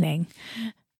like anything.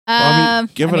 Well, I mean,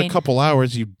 give it a couple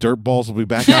hours, you dirt balls will be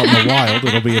back out in the wild.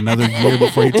 It'll be another year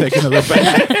before you take another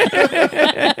bath.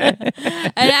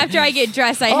 And after I get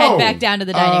dressed, I head Oh, back down to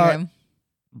the dining room.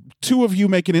 Two of you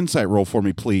make an insight roll for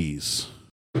me, please.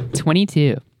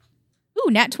 22.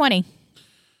 Ooh, nat 20.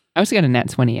 I also got a nat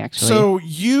 20, actually. So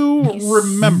you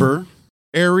remember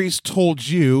Ares told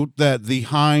you that the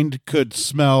hind could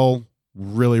smell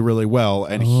really, really well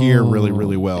and hear really,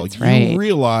 really well. That's You right.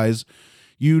 realize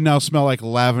you now smell like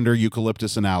lavender,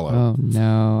 eucalyptus, and aloe. Oh,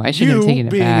 no. I should have You, taken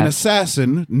it being an back.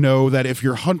 assassin, know that if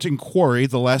you're hunting quarry,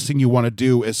 the last thing you want to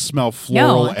do is smell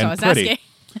floral No, that's what I and was pretty.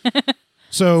 asking.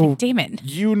 So Damn it.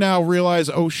 you now realize,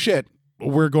 oh shit,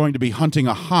 we're going to be hunting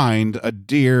a hind, a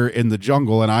deer in the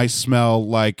jungle, and I smell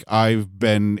like I've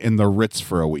been in the Ritz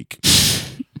for a week.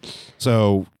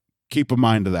 So keep in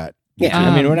mind of that. Yeah,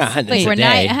 I mean, we're not hunting Wait, we're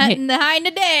today. not hunting the hind Hey,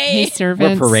 today. We're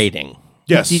servants. parading.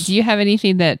 Yes. Did you have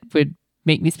anything that would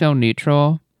make me smell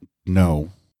neutral? No.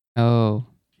 Oh.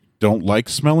 Don't like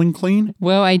smelling clean?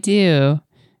 Well, I do,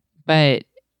 but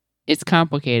it's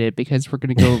complicated because we're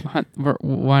going to go hunt.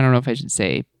 Well, I don't know if I should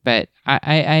say, but I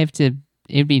have to.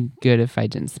 It'd be good if I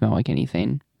didn't smell like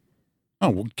anything. Oh,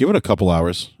 well, give it a couple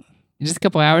hours. Just a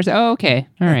couple hours. Oh, okay.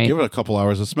 All right. Give it a couple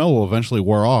hours. The smell will eventually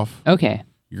wear off. Okay.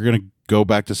 You're going to go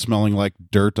back to smelling like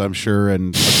dirt, I'm sure, in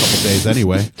a couple days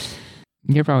anyway.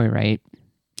 You're probably right.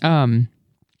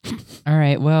 All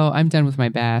right. Well, I'm done with my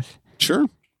bath. Sure.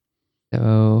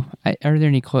 So, are there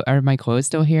any are my clothes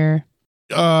still here?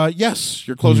 Yes,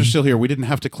 your clothes are still here. We didn't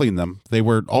have to clean them. They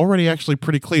were already actually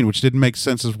pretty clean, which didn't make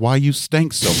sense as why you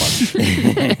stank so much.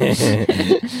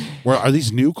 Well, are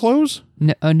these new clothes?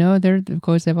 No, they're the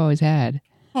clothes I've always had.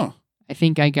 Huh. I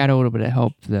think I got a little bit of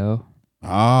help though.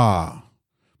 Ah.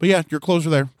 But yeah, your clothes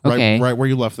are there, Okay. right where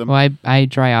you left them. Well, I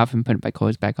dry off and put my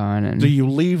clothes back on, and Do you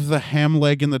leave the ham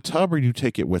leg in the tub, or do you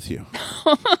take it with you?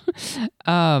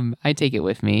 I take it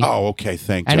with me. Oh, okay,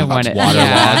 thank I you. don't want it.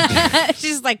 Waterlogged. Yeah.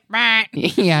 She's like, "Meh."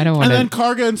 Yeah, I don't want And to.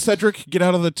 then Karga and Cedric get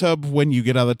out of the tub. When you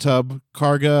get out of the tub,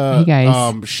 Karga Hey,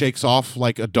 guys. shakes off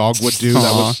like a dog would do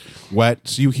that was wet.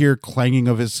 So you hear clanging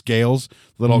of his scales,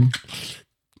 little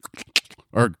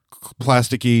or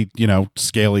plasticky,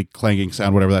 scaly clanging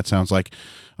sound, whatever that sounds like.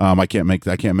 I can't mimic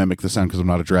the sound because I'm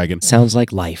not a dragon. Sounds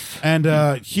like life. And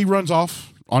he runs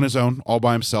off on his own, all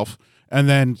by himself. And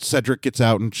then Cedric gets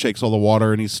out and shakes all the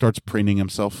water, and he starts preening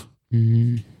himself.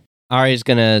 Ari's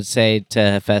gonna say to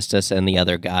Hephaestus and the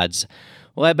other gods,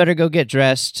 well, I better go get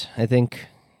dressed. I think,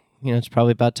 it's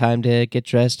probably about time to get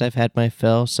dressed. I've had my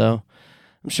fill, so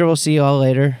I'm sure we'll see you all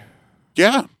later.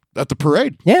 Yeah, at the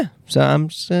parade. Yeah, so I'm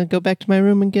just gonna go back to my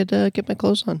room and get my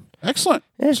clothes on. Excellent.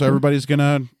 Yeah. So everybody's going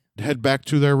to head back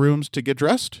to their rooms to get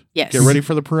dressed? Yes. Get ready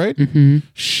for the parade? Mm-hmm.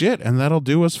 Shit, and that'll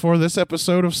do us for this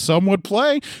episode of Some Would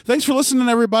Play. Thanks for listening,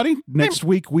 everybody. Next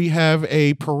week we have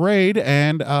a parade,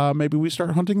 and maybe we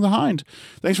start hunting the hind.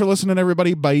 Thanks for listening,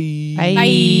 everybody. Bye.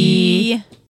 Bye.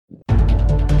 Bye.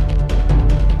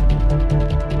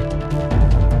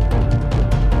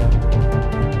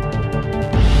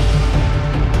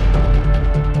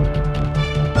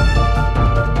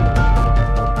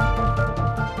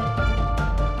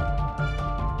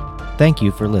 Thank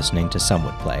you for listening to Some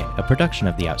Would Play, a production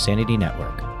of the Outsanity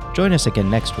Network. Join us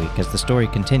again next week as the story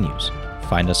continues.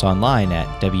 Find us online at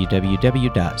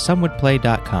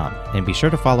www.somewouldplay.com and be sure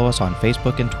to follow us on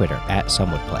Facebook and Twitter at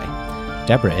Some Would Play.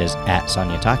 Deborah is at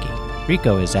Sonyataki,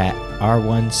 Rico is at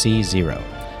R1C0,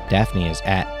 Daphne is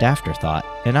at Dafterthought,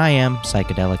 and I am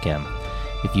Psychedelic M.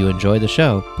 If you enjoy the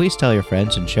show, please tell your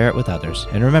friends and share it with others.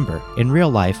 And remember, in real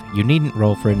life, you needn't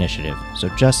roll for initiative, so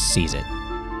just seize it.